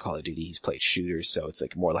 he's played Call of Duty, he's played shooters, so it's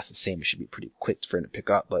like more or less the same. It should be pretty quick for him to pick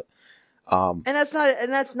up, but, and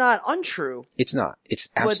that's not untrue. It's not. It's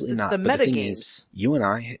absolutely not. It's the meta games. Is, you and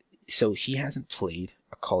I, so he hasn't played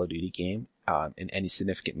a Call of Duty game, in any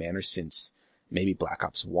significant manner since maybe Black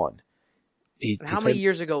Ops 1. How many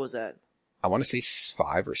years ago was that? I want to say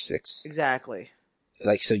 5 or 6. Exactly.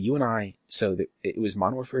 Like, so you and I, it was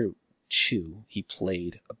Modern Warfare 2 he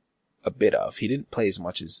played a bit of. He didn't play as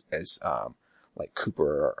much as like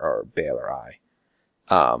Cooper or Bale or I.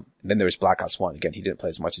 Then there was Black Ops 1. Again, he didn't play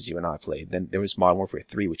as much as you and I played. Then there was Modern Warfare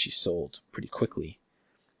 3, which he sold pretty quickly.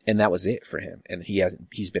 And that was it for him. And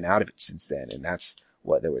he's been out of it since then. And that's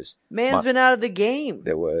what there was. Man's been out of the game.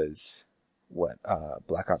 There was,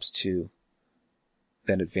 Black Ops 2,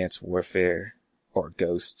 then Advanced Warfare, or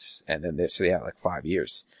Ghosts, and then this, so yeah, like 5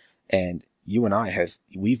 years. And you and I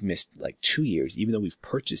we've missed like 2 years, even though we've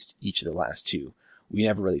purchased each of the last 2. We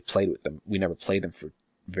never really played with them. We never played them for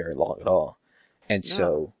very long at all. And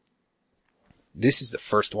so, this is the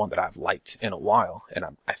first one that I've liked in a while, and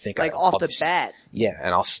I think like off the bat. Yeah,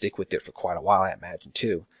 and I'll stick with it for quite a while, I imagine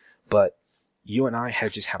too. But you and I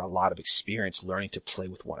have just had a lot of experience learning to play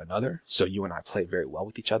with one another, so you and I play very well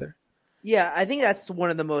with each other. Yeah, I think that's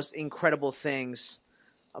one of the most incredible things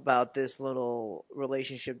about this little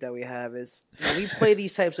relationship that we have is when we play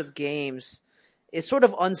these types of games, it's sort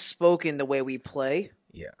of unspoken the way we play.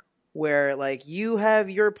 Yeah. Where, like, you have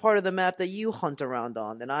your part of the map that you hunt around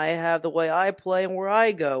on, and I have the way I play and where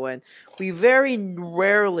I go, and we very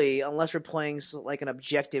rarely, unless we're playing, like, an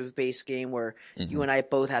objective-based game where you and I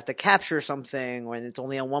both have to capture something, or it's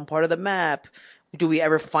only on one part of the map, do we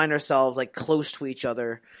ever find ourselves, like, close to each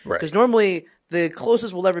other. Because normally, the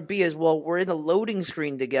closest we'll ever be is, well, we're in the loading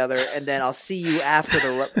screen together, and then I'll see you after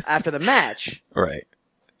the match. Right.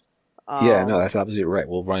 Yeah, no, that's absolutely right.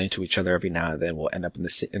 We'll run into each other every now and then. We'll end up in a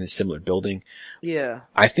similar building. Yeah.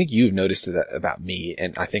 I think you've noticed that about me,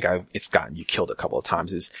 and I think it's gotten you killed a couple of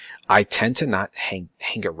times, is I tend to not hang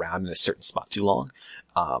around in a certain spot too long.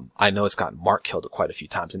 I know it's gotten Mark killed quite a few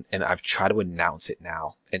times, and I've tried to announce it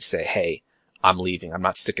now and say, hey, I'm leaving. I'm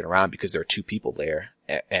not sticking around because there are 2 people there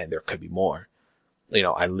and there could be more. You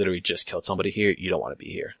know, I literally just killed somebody here. You don't want to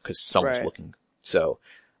be here because someone's looking. So,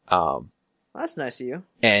 that's nice of you.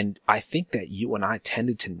 And I think that you and I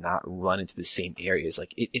tended to not run into the same areas.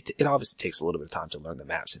 Like it obviously takes a little bit of time to learn the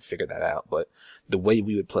maps and figure that out. But the way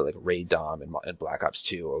we would play like Raid Dom and Black Ops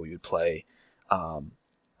 2, or we would play, what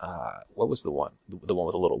was the one? The one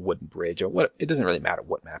with a little wooden bridge, or what? It doesn't really matter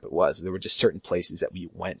what map it was. There were just certain places that we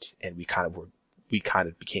went and we kind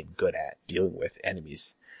of became good at dealing with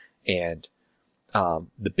enemies. And,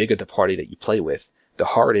 the bigger the party that you play with, the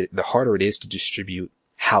harder it is to distribute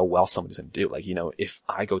how well somebody's going to do. Like, you know, if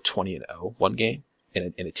I go 20-0 one game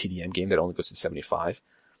in a TDM game that only goes to 75,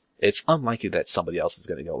 it's unlikely that somebody else is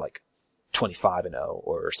going to go like 25-0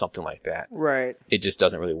 or something like that. Right. It just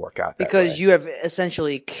doesn't really work out that because way. you have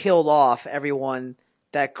essentially killed off everyone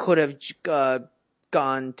that could have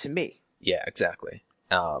gone to me. Yeah, exactly.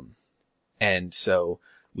 And so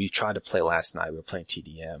we tried to play last night. We were playing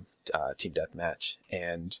TDM, Team Deathmatch,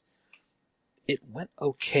 and it went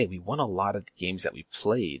okay. We won a lot of the games that we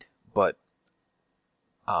played, but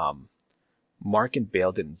Mark and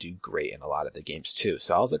Bale didn't do great in a lot of the games too.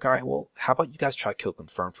 So I was like, all right, well, how about you guys try Kill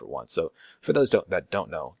Confirm for once? So for those that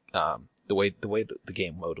don't know, the way the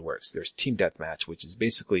game mode works, there's Team Deathmatch, which is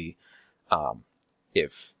basically,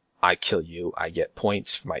 if I kill you, I get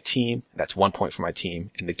points for my team. That's 1 point for my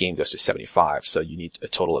team, and the game goes to 75. So you need a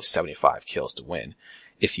total of 75 kills to win.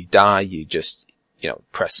 If you die, you just,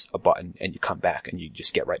 press a button and you come back and you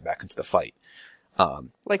just get right back into the fight.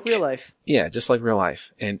 Like real life. Yeah, just like real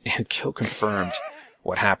life. And Kill Confirmed,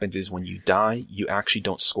 what happens is when you die, you actually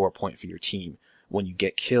don't score a point for your team. When you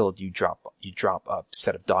get killed, you drop a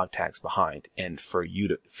set of dog tags behind. And for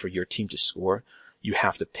your team to score, you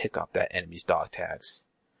have to pick up that enemy's dog tags.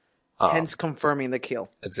 Hence confirming the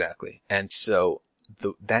kill. Exactly. And so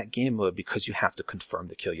that game mode, because you have to confirm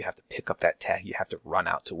the kill, you have to pick up that tag, you have to run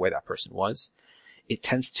out to where that person was. It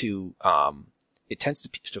tends to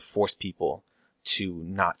force people to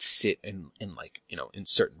not sit in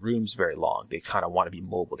certain rooms very long. They kind of want to be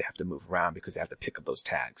mobile. They have to move around because they have to pick up those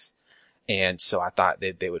tags. And so I thought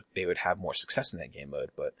they would have more success in that game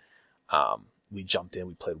mode, but we jumped in,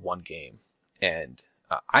 we played one game, and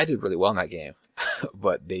I did really well in that game,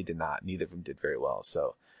 but they did not. Neither of them did very well,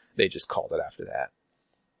 so they just called it after that.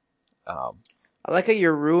 I like how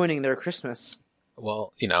you're ruining their Christmas.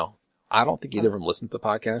 Well, I don't think either of them listen to the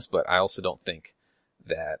podcast, but I also don't think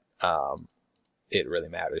that it really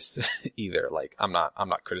matters either. Like, I'm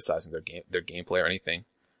not criticizing their gameplay or anything.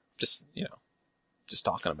 Just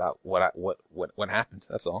talking about what happened.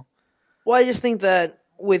 That's all. Well, I just think that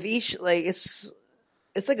with each, like, it's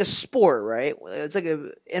like a sport, right? It's like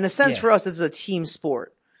in a sense for us, this is a team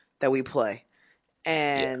sport that we play.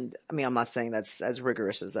 And I mean, I'm not saying that's as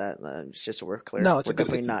rigorous as that. It's just so we're clear. No, it's a good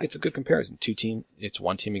comparison. It's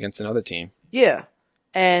one team against another team. Yeah.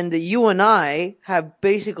 And you and I have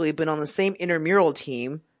basically been on the same intramural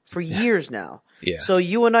team for years now. Yeah. So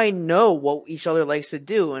you and I know what each other likes to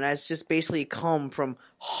do, and that's just basically come from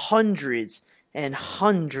hundreds and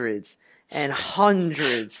hundreds and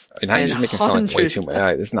hundreds. Now you're making it sound like way too many. All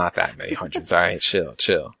right, it's not that many hundreds. All right,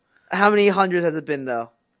 chill. How many hundreds has it been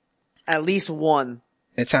though? At least one.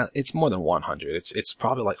 It's more than 100. It's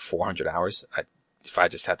probably like 400 hours. If I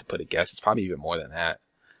just had to put a guess, it's probably even more than that.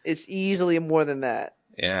 It's easily more than that.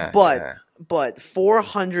 Yeah. But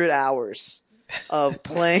 400 hours of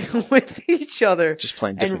playing with each other, just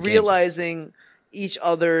playing different and realizing each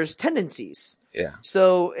other's tendencies. Yeah.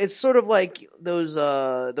 So it's sort of like those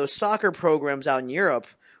soccer programs out in Europe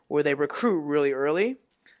where they recruit really early,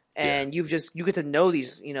 and you get to know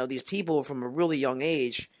these people from a really young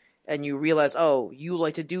age, and you realize, oh, you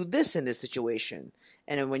like to do this in this situation,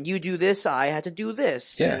 and when you do this, I have to do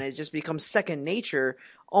this, and it just becomes second nature,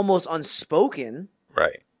 almost unspoken.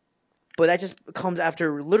 Right. But that just comes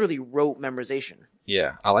after literally rote memorization.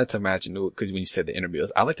 Yeah, I like to imagine, because when you said the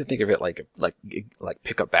interviews, I like to think of it like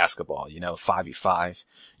pickup basketball, 5v5.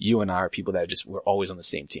 You and I are people that we're always on the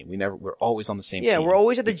same team. We're always on the same team. Yeah, we're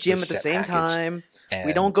always at the gym at the same time. And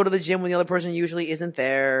we don't go to the gym when the other person usually isn't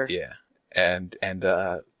there. Yeah. And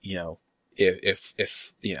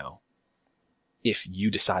if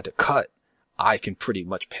you decide to cut, I can pretty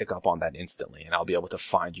much pick up on that instantly, and I'll be able to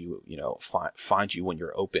find you, find you when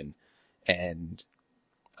you're open. And,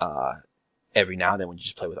 every now and then when you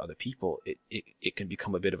just play with other people, it can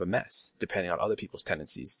become a bit of a mess depending on other people's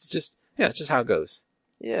tendencies. It's just how it goes.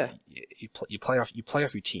 Yeah. You play off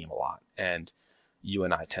your team a lot, and you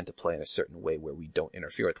and I tend to play in a certain way where we don't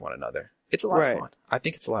interfere with one another. It's a lot of fun. I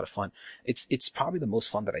think it's a lot of fun. It's probably the most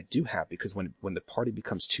fun that I do have, because when the party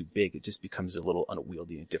becomes too big, it just becomes a little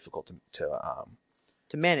unwieldy and difficult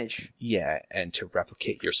to manage. Yeah, and to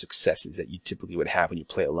replicate your successes that you typically would have when you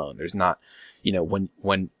play alone. There's not,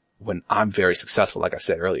 when I'm very successful, like I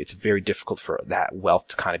said earlier, it's very difficult for that wealth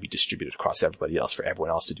to kind of be distributed across everybody else, for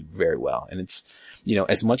everyone else to do very well. And it's,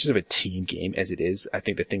 as much of a team game as it is, I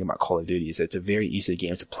think the thing about Call of Duty is that it's a very easy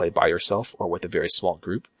game to play by yourself or with a very small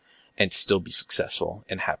group and still be successful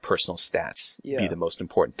and have personal stats be the most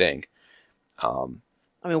important thing.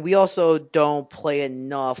 We also don't play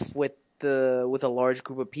enough with a large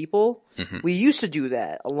group of people. Mm-hmm. We used to do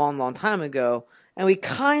that a long, long time ago, and we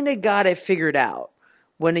kind of got it figured out.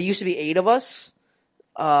 When it used to be 8 of us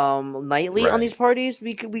nightly on these parties,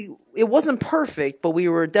 it wasn't perfect, but we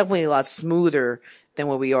were definitely a lot smoother than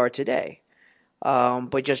what we are today.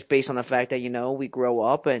 But just based on the fact that, we grow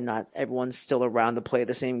up and not everyone's still around to play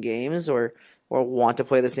the same games or want to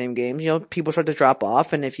play the same games, people start to drop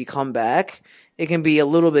off, and if you come back, it can be a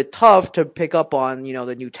little bit tough to pick up on,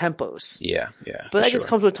 the new tempos. Yeah. But that just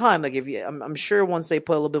comes with time. Like I'm sure once they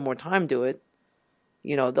put a little bit more time to it,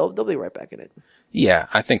 they'll be right back in it. Yeah,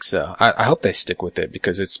 I think so. I hope they stick with it,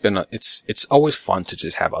 because it's always fun to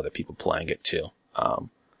just have other people playing it too.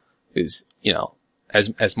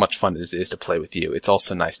 As much fun as it is to play with you, it's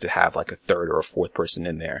also nice to have like a third or a fourth person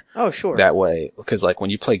in there. Oh, sure. That way, because like when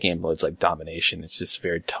you play game modes like Domination, it's just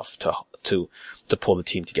very tough to pull the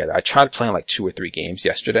team together. I tried playing like 2 or 3 games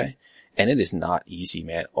yesterday, and it is not easy,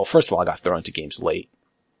 man. Well, first of all, I got thrown into games late.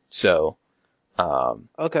 So,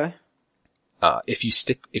 okay. If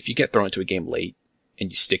you get thrown into a game late and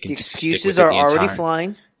you stick the excuses are already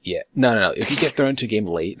flying. Yeah. No. If you get thrown into a game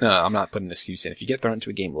late, no, I'm not putting an excuse in. If you get thrown into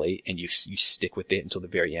a game late and you stick with it until the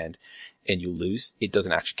very end and you lose, it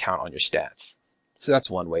doesn't actually count on your stats. So that's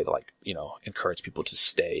one way to encourage people to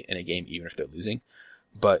stay in a game even if they're losing.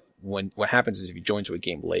 But what happens is if you join to a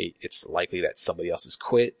game late, it's likely that somebody else has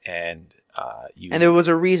quit and there was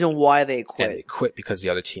a reason why they quit. And they quit because the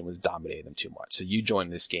other team was dominating them too much. So you join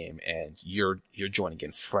this game and you're joining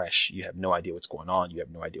in fresh. You have no idea what's going on. You have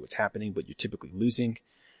no idea what's happening, but you're typically losing.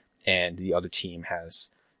 And the other team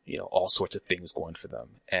has, all sorts of things going for them.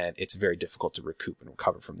 And it's very difficult to recoup and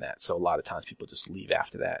recover from that. So a lot of times people just leave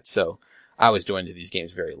after that. So I was joining into these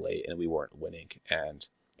games very late and we weren't winning and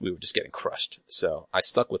we were just getting crushed. So I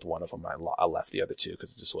stuck with one of them. I left the other 2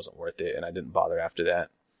 because it just wasn't worth it. And I didn't bother after that.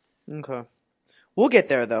 Okay. We'll get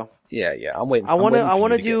there though. Yeah. I'm waiting. I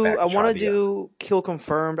want to do Kill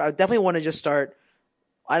Confirmed. I definitely want to just start.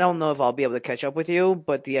 I don't know if I'll be able to catch up with you,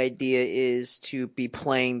 but the idea is to be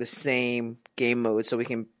playing the same game mode so we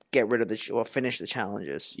can get rid of or finish the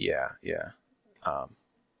challenges. Yeah.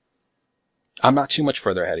 I'm not too much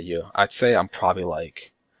further ahead of you. I'd say I'm probably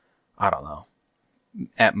like, I don't know,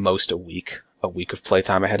 at most a week of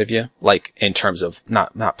playtime ahead of you. Like in terms of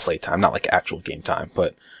not playtime, not like actual game time,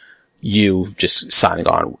 but you just signing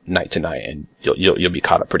on night to night and you'll be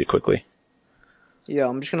caught up pretty quickly. Yeah,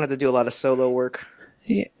 I'm just gonna have to do a lot of solo work.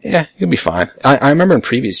 Yeah, you'll be fine. I remember in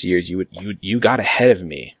previous years you got ahead of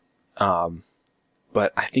me.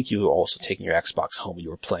 But I think you were also taking your Xbox home and you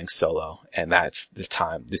were playing solo, and this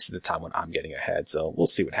is the time when I'm getting ahead, so we'll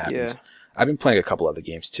see what happens. Yeah. I've been playing a couple other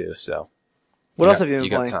games too, so. What else have you been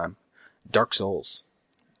playing? You got time. Dark Souls.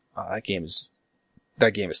 That game is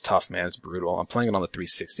tough, man. It's brutal. I'm playing it on the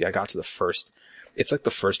 360. I got to it's like the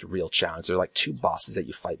first real challenge. There are like 2 bosses that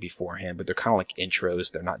you fight beforehand, but they're kind of like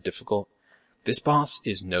intros. They're not difficult. This boss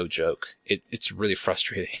is no joke. It's really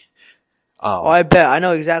frustrating. I bet. I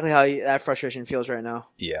know exactly how that frustration feels right now.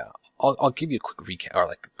 Yeah. I'll give you a quick recap or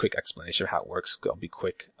like a quick explanation of how it works. I'll be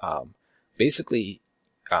quick. Basically,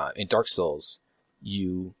 in Dark Souls,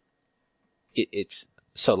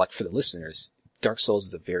 so like for the listeners, Dark Souls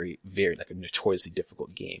is a very, very like a notoriously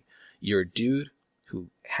difficult game. You're a dude who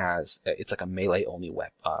has, it's like a melee only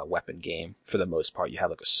weapon game for the most part. You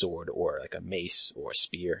have like a sword or like a mace or a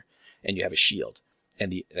spear and you have a shield.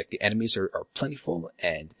 And the enemies are plentiful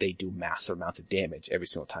and they do massive amounts of damage every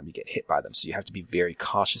single time you get hit by them. So you have to be very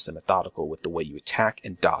cautious and methodical with the way you attack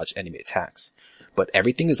and dodge enemy attacks. But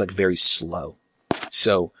everything is like very slow.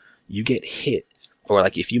 So you get hit, or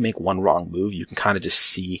like if you make one wrong move, you can kind of just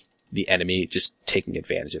see the enemy just taking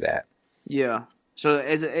advantage of that. Yeah. So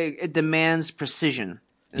it demands precision,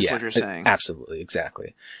 is what you're saying. Absolutely,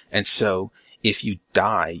 exactly. And so if you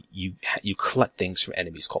die, you collect things from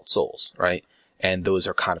enemies called souls, right? And those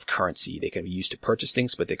are kind of currency. They can be used to purchase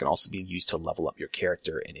things, but they can also be used to level up your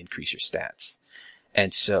character and increase your stats.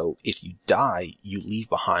 And so if you die, you leave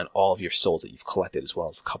behind all of your souls that you've collected as well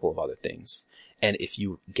as a couple of other things. And if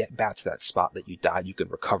you get back to that spot that you died, you can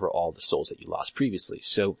recover all the souls that you lost previously.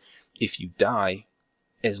 So if you die,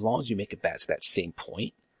 as long as you make it back to that same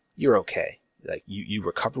point, you're okay. Like, you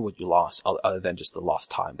recover what you lost, other than just the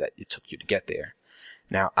lost time that it took you to get there.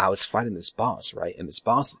 Now, I was fighting this boss, right? And this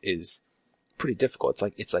boss is pretty difficult.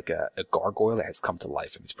 It's like a gargoyle that has come to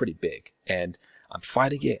life, and it's pretty big. And I'm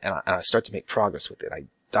fighting it, and I start to make progress with it. I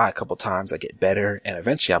die a couple times, I get better, and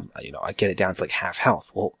eventually I get it down to like half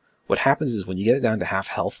health. Well, what happens is when you get it down to half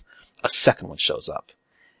health, a second one shows up.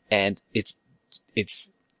 And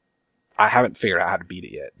I haven't figured out how to beat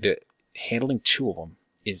it yet. Handling two of them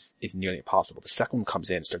is nearly impossible. The second one comes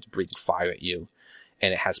in and starts breathing fire at you,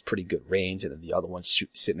 and it has pretty good range, and then the other one's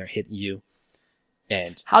sitting there hitting you.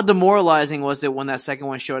 And how demoralizing was it when that second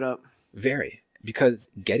one showed up? Very. Because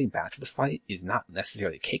getting back to the fight is not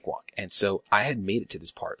necessarily a cakewalk. And so I had made it to this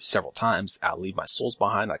part several times. I'll leave my souls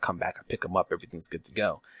behind. I come back, I pick them up, everything's good to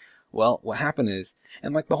go. Well, what happened is,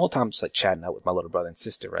 and like the whole time I'm just like chatting out with my little brother and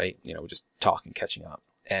sister, right? We're just talking, catching up.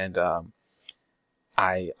 And,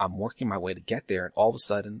 I'm working my way to get there, and all of a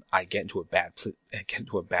sudden I get into a bad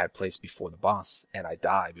place before the boss, and I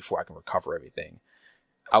die before I can recover everything.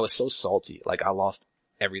 I was so salty. Like, I lost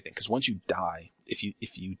everything. Cause once you die, if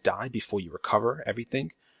you die before you recover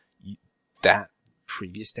everything, that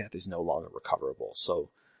previous death is no longer recoverable. So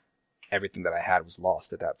everything that I had was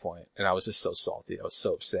lost at that point. And I was just so salty. I was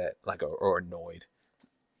so upset, like, or annoyed.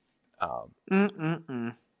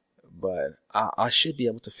 But I should be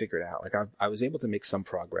able to figure it out. Like, I was able to make some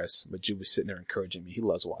progress. Maju was sitting there encouraging me. He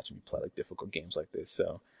loves watching me play like difficult games like this.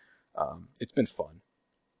 So, it's been fun.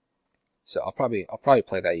 So I'll probably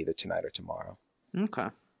play that either tonight or tomorrow. Okay.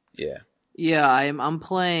 Yeah. Yeah, I'm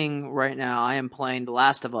playing right now. I am playing The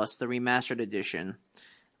Last of Us, the remastered edition.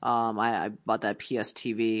 I bought that PS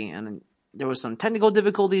TV, and there was some technical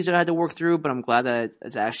difficulties that I had to work through, but I'm glad that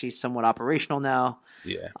it's actually somewhat operational now.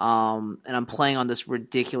 Yeah. And I'm playing on this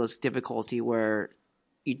ridiculous difficulty where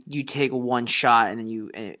you take one shot and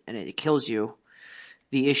then it kills you.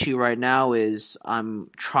 The issue right now is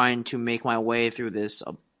I'm trying to make my way through this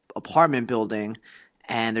apartment building,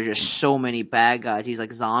 and there's just so many bad guys, these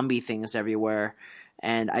like zombie things everywhere,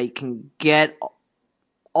 and I can get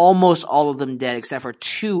almost all of them dead except for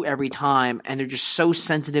two every time, and they're just so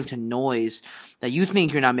sensitive to noise that you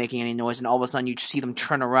think you're not making any noise, and all of a sudden you see them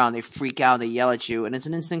turn around, they freak out, they yell at you, and it's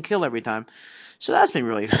an instant kill every time. So that's been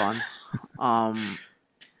really fun.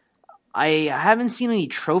 I haven't seen any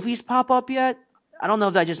trophies pop up yet. I don't know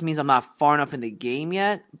if that just means I'm not far enough in the game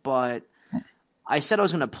yet, but I said I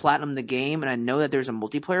was going to platinum the game, and I know that there's a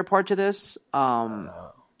multiplayer part to this,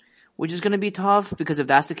 which is going to be tough, because if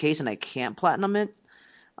that's the case and I can't platinum it,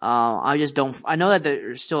 I just don't. I know that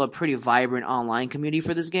there's still a pretty vibrant online community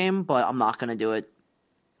for this game, but I'm not going to do it.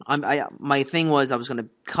 My thing was I was going to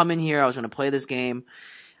come in here, I was going to play this game,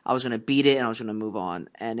 I was going to beat it, and I was going to move on.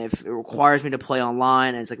 And if it requires me to play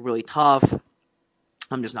online and it's like really tough,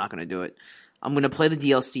 I'm just not going to do it. I'm going to play the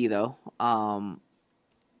DLC though,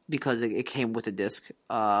 because it came with a disc.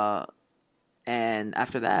 And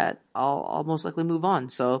after that, I'll most likely move on.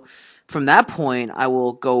 So from that point, I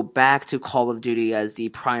will go back to Call of Duty as the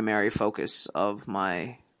primary focus of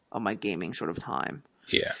my gaming sort of time.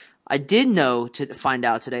 Yeah. I did find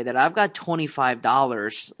out today that I've got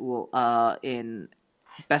 $25 in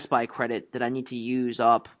Best Buy credit that I need to use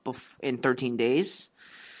up in 13 days.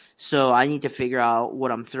 So I need to figure out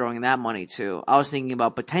what I'm throwing that money to. I was thinking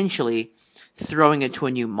about potentially throwing it to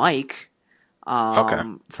a new mic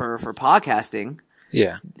for podcasting.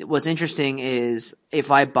 Yeah. What's interesting is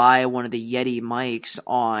if I buy one of the Yeti mics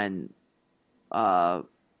on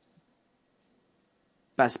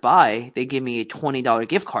Best Buy, they give me a $20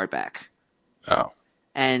 gift card back. Oh.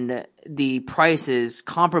 And the price is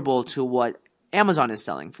comparable to what Amazon is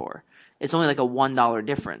selling for. It's only like a $1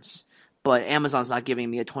 difference. But Amazon's not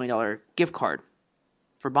giving me a $20 gift card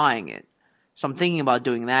for buying it. So I'm thinking about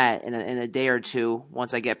doing that in a day or two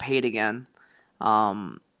once I get paid again.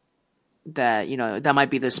 That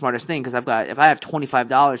might be the smartest thing, because if I have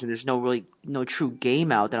 $25 and there's no true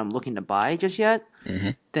game out that I'm looking to buy just yet,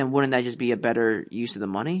 then wouldn't that just be a better use of the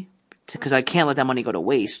money? Because I can't let that money go to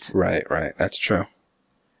waste. Right. That's true.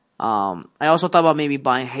 I also thought about maybe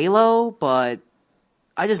buying Halo, but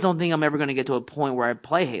I just don't think I'm ever going to get to a point where I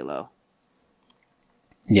play Halo.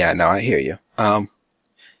 Yeah, no, I hear you.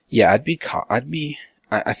 Yeah, I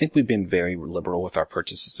think we've been very liberal with our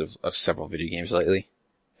purchases of several video games lately.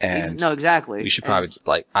 And no, exactly. We should probably,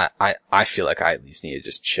 I feel like I at least need to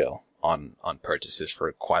just chill on purchases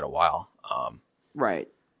for quite a while. Right.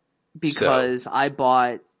 Because I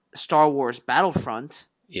bought Star Wars Battlefront.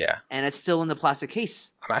 Yeah. And it's still in the plastic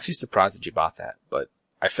case. I'm actually surprised that you bought that, but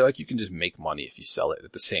I feel like you can just make money if you sell it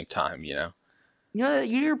at the same time, you know? You know,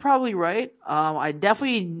 you're probably right. I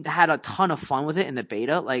definitely had a ton of fun with it in the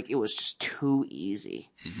beta. Like, it was just too easy.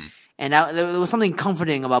 Mm-hmm. And there was something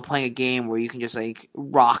comforting about playing a game where you can just, like,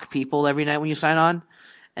 rock people every night when you sign on.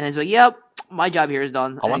 And it's like, yep, my job here is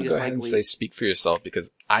done. I want to go just, ahead like, and say, speak for yourself,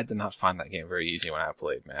 because I did not find that game very easy when I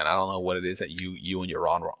played, man. I don't know what it is that you and your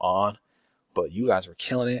Ron were on, but you guys were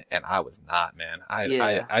killing it, and I was not, man.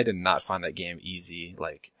 I did not find that game easy,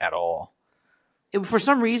 like, at all. For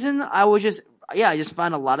some reason, I just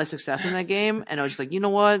found a lot of success in that game, and I was just like, you know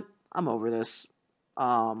what? I'm over this.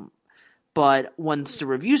 But once the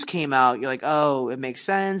reviews came out, you're like, oh, it makes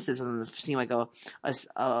sense. This doesn't seem like a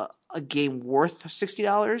game worth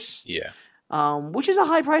 $60. Yeah. Which is a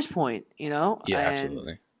high price point, you know? Yeah, and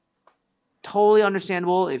absolutely. Totally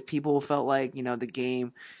understandable if people felt like, you know, the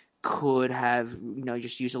game could have, you know,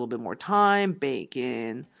 just used a little bit more time,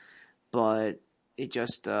 bacon, but it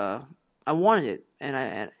just, I wanted it.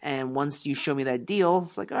 And once you show me that deal,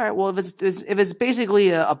 it's like, all right, well, if it's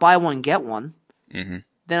basically a buy one, get one, Mm-hmm.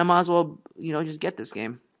 then I might as well, you know, just get this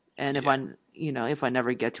game. And if I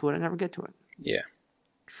never get to it, I never get to it. Yeah.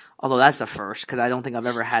 Although that's the first, because I don't think I've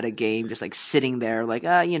ever had a game just like sitting there like,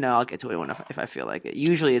 you know, I'll get to it if I feel like it.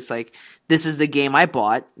 Usually it's like, this is the game I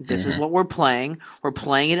bought. This is what we're playing. We're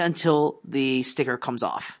playing it until the sticker comes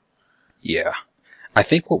off. Yeah. I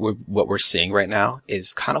think what we're seeing right now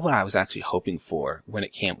is kind of what I was actually hoping for when the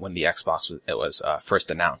Xbox was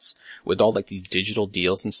first announced. With all like these digital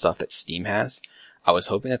deals and stuff that Steam has, I was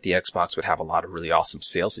hoping that the Xbox would have a lot of really awesome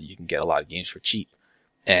sales so you can get a lot of games for cheap.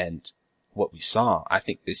 And what we saw, I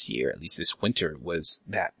think this year, at least this winter, was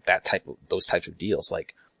those types of deals.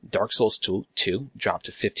 Like Dark Souls 2 dropped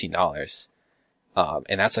to $15.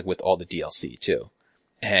 And that's like with all the DLC too.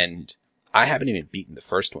 And I haven't even beaten the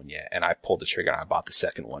first one yet, and I pulled the trigger and I bought the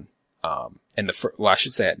second one. And I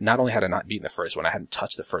should say, not only had I not beaten the first one, I hadn't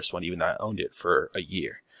touched the first one, even though I owned it for a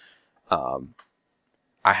year.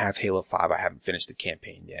 I have Halo 5. I haven't finished the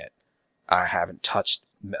campaign yet. I haven't touched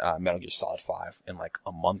Metal Gear Solid 5 in like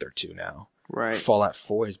a month or two now. Right. Fallout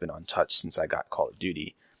 4 has been untouched since I got Call of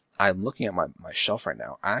Duty. I'm looking at my shelf right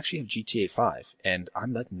now. I actually have GTA 5, and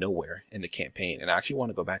I'm like nowhere in the campaign. And I actually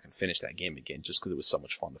want to go back and finish that game again, just because it was so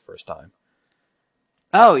much fun the first time.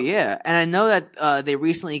 Oh yeah, and I know that they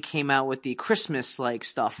recently came out with the Christmas like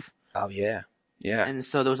stuff. Oh yeah, yeah. And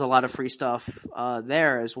so there was a lot of free stuff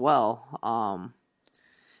there as well.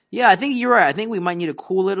 Yeah, I think you're right. I think we might need to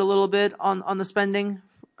cool it a little bit on the spending,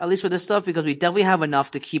 at least for this stuff, because we definitely have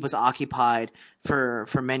enough to keep us occupied for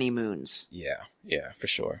many moons. Yeah, for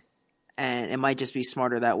sure. And it might just be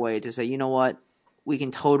smarter that way to say, you know what, we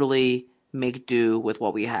can totally make do with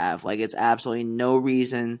what we have. Like, it's absolutely no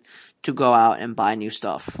reason to go out and buy new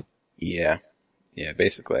stuff. Yeah,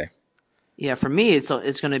 basically. Yeah, for me, it's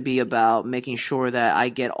going to be about making sure that I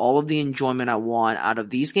get all of the enjoyment I want out of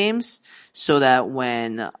these games, so that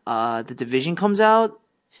when the Division comes out,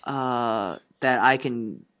 that I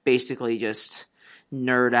can basically just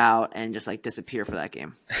nerd out and just like disappear for that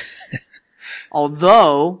game.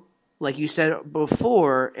 Although, like you said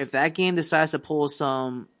before, if that game decides to pull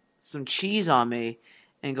some cheese on me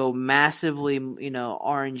and go massively, you know,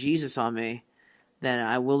 RNGesus on me, then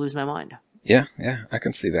I will lose my mind. Yeah, I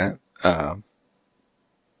can see that.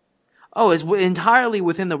 It's entirely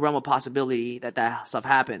within the realm of possibility that stuff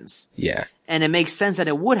happens. Yeah. And it makes sense that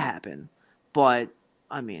it would happen. But,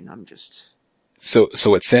 I mean, I'm just... So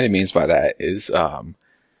what Sandy means by that is,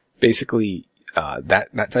 basically,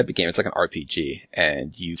 that type of game, it's like an RPG,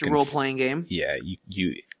 and it's a role-playing game? Yeah,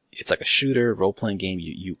 it's like a shooter, role-playing game,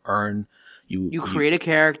 you earn... You create a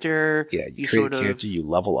character. Yeah, you create a character, you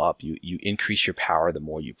level up, you increase your power the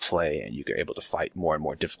more you play, and you're able to fight more and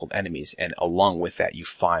more difficult enemies. And along with that, you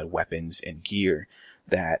find weapons and gear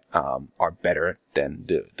that are better than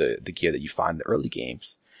the gear that you find in the early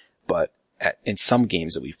games. But in some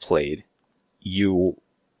games that we've played, you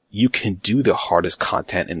can do the hardest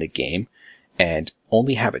content in the game and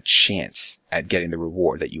only have a chance at getting the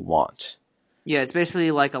reward that you want. Yeah, it's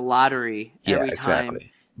basically like a lottery every time. Exactly.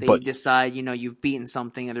 They decide, you know, you've beaten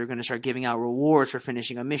something and they're going to start giving out rewards for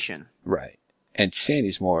finishing a mission. Right. And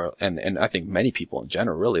Sandy's more, and I think many people in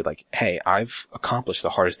general really like, hey, I've accomplished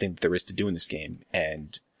the hardest thing that there is to do in this game,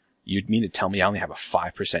 and you'd mean to tell me I only have a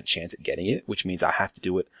 5% chance at getting it, which means I have to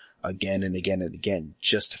do it again and again and again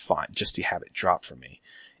just to have it drop for me.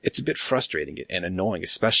 It's a bit frustrating and annoying,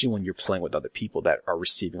 especially when you're playing with other people that are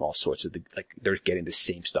receiving all sorts of they're getting the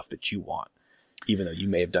same stuff that you want. Even though you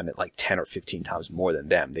may have done it like 10 or 15 times more than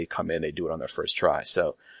them, they come in, they do it on their first try.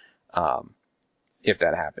 So, if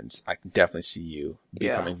that happens, I can definitely see you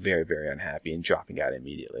becoming very, very unhappy and dropping out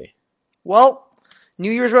immediately. Well,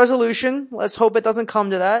 New Year's resolution. Let's hope it doesn't come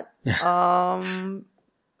to that. Let's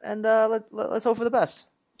hope for the best.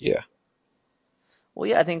 Yeah. Well,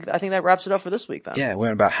 yeah, I think that wraps it up for this week then. Yeah, we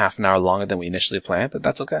went about half an hour longer than we initially planned, but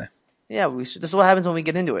that's okay. Yeah, this is what happens when we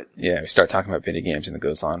get into it. Yeah, we start talking about video games and it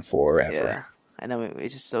goes on forever. Yeah, and then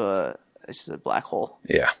it's just a black hole.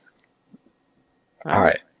 Yeah. All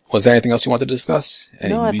right. Was there anything else you wanted to discuss?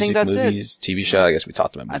 Any No, I music, think that's movies, TV show? I guess we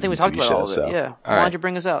talked about movies. I think we talked about all of it. Yeah. Why don't you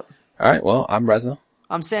bring us out? All right. Well, I'm Reza.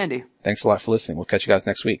 I'm Sandy. Thanks a lot for listening. We'll catch you guys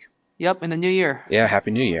next week. Yep, in the new year. Yeah,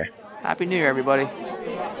 Happy New Year. Happy New Year, everybody.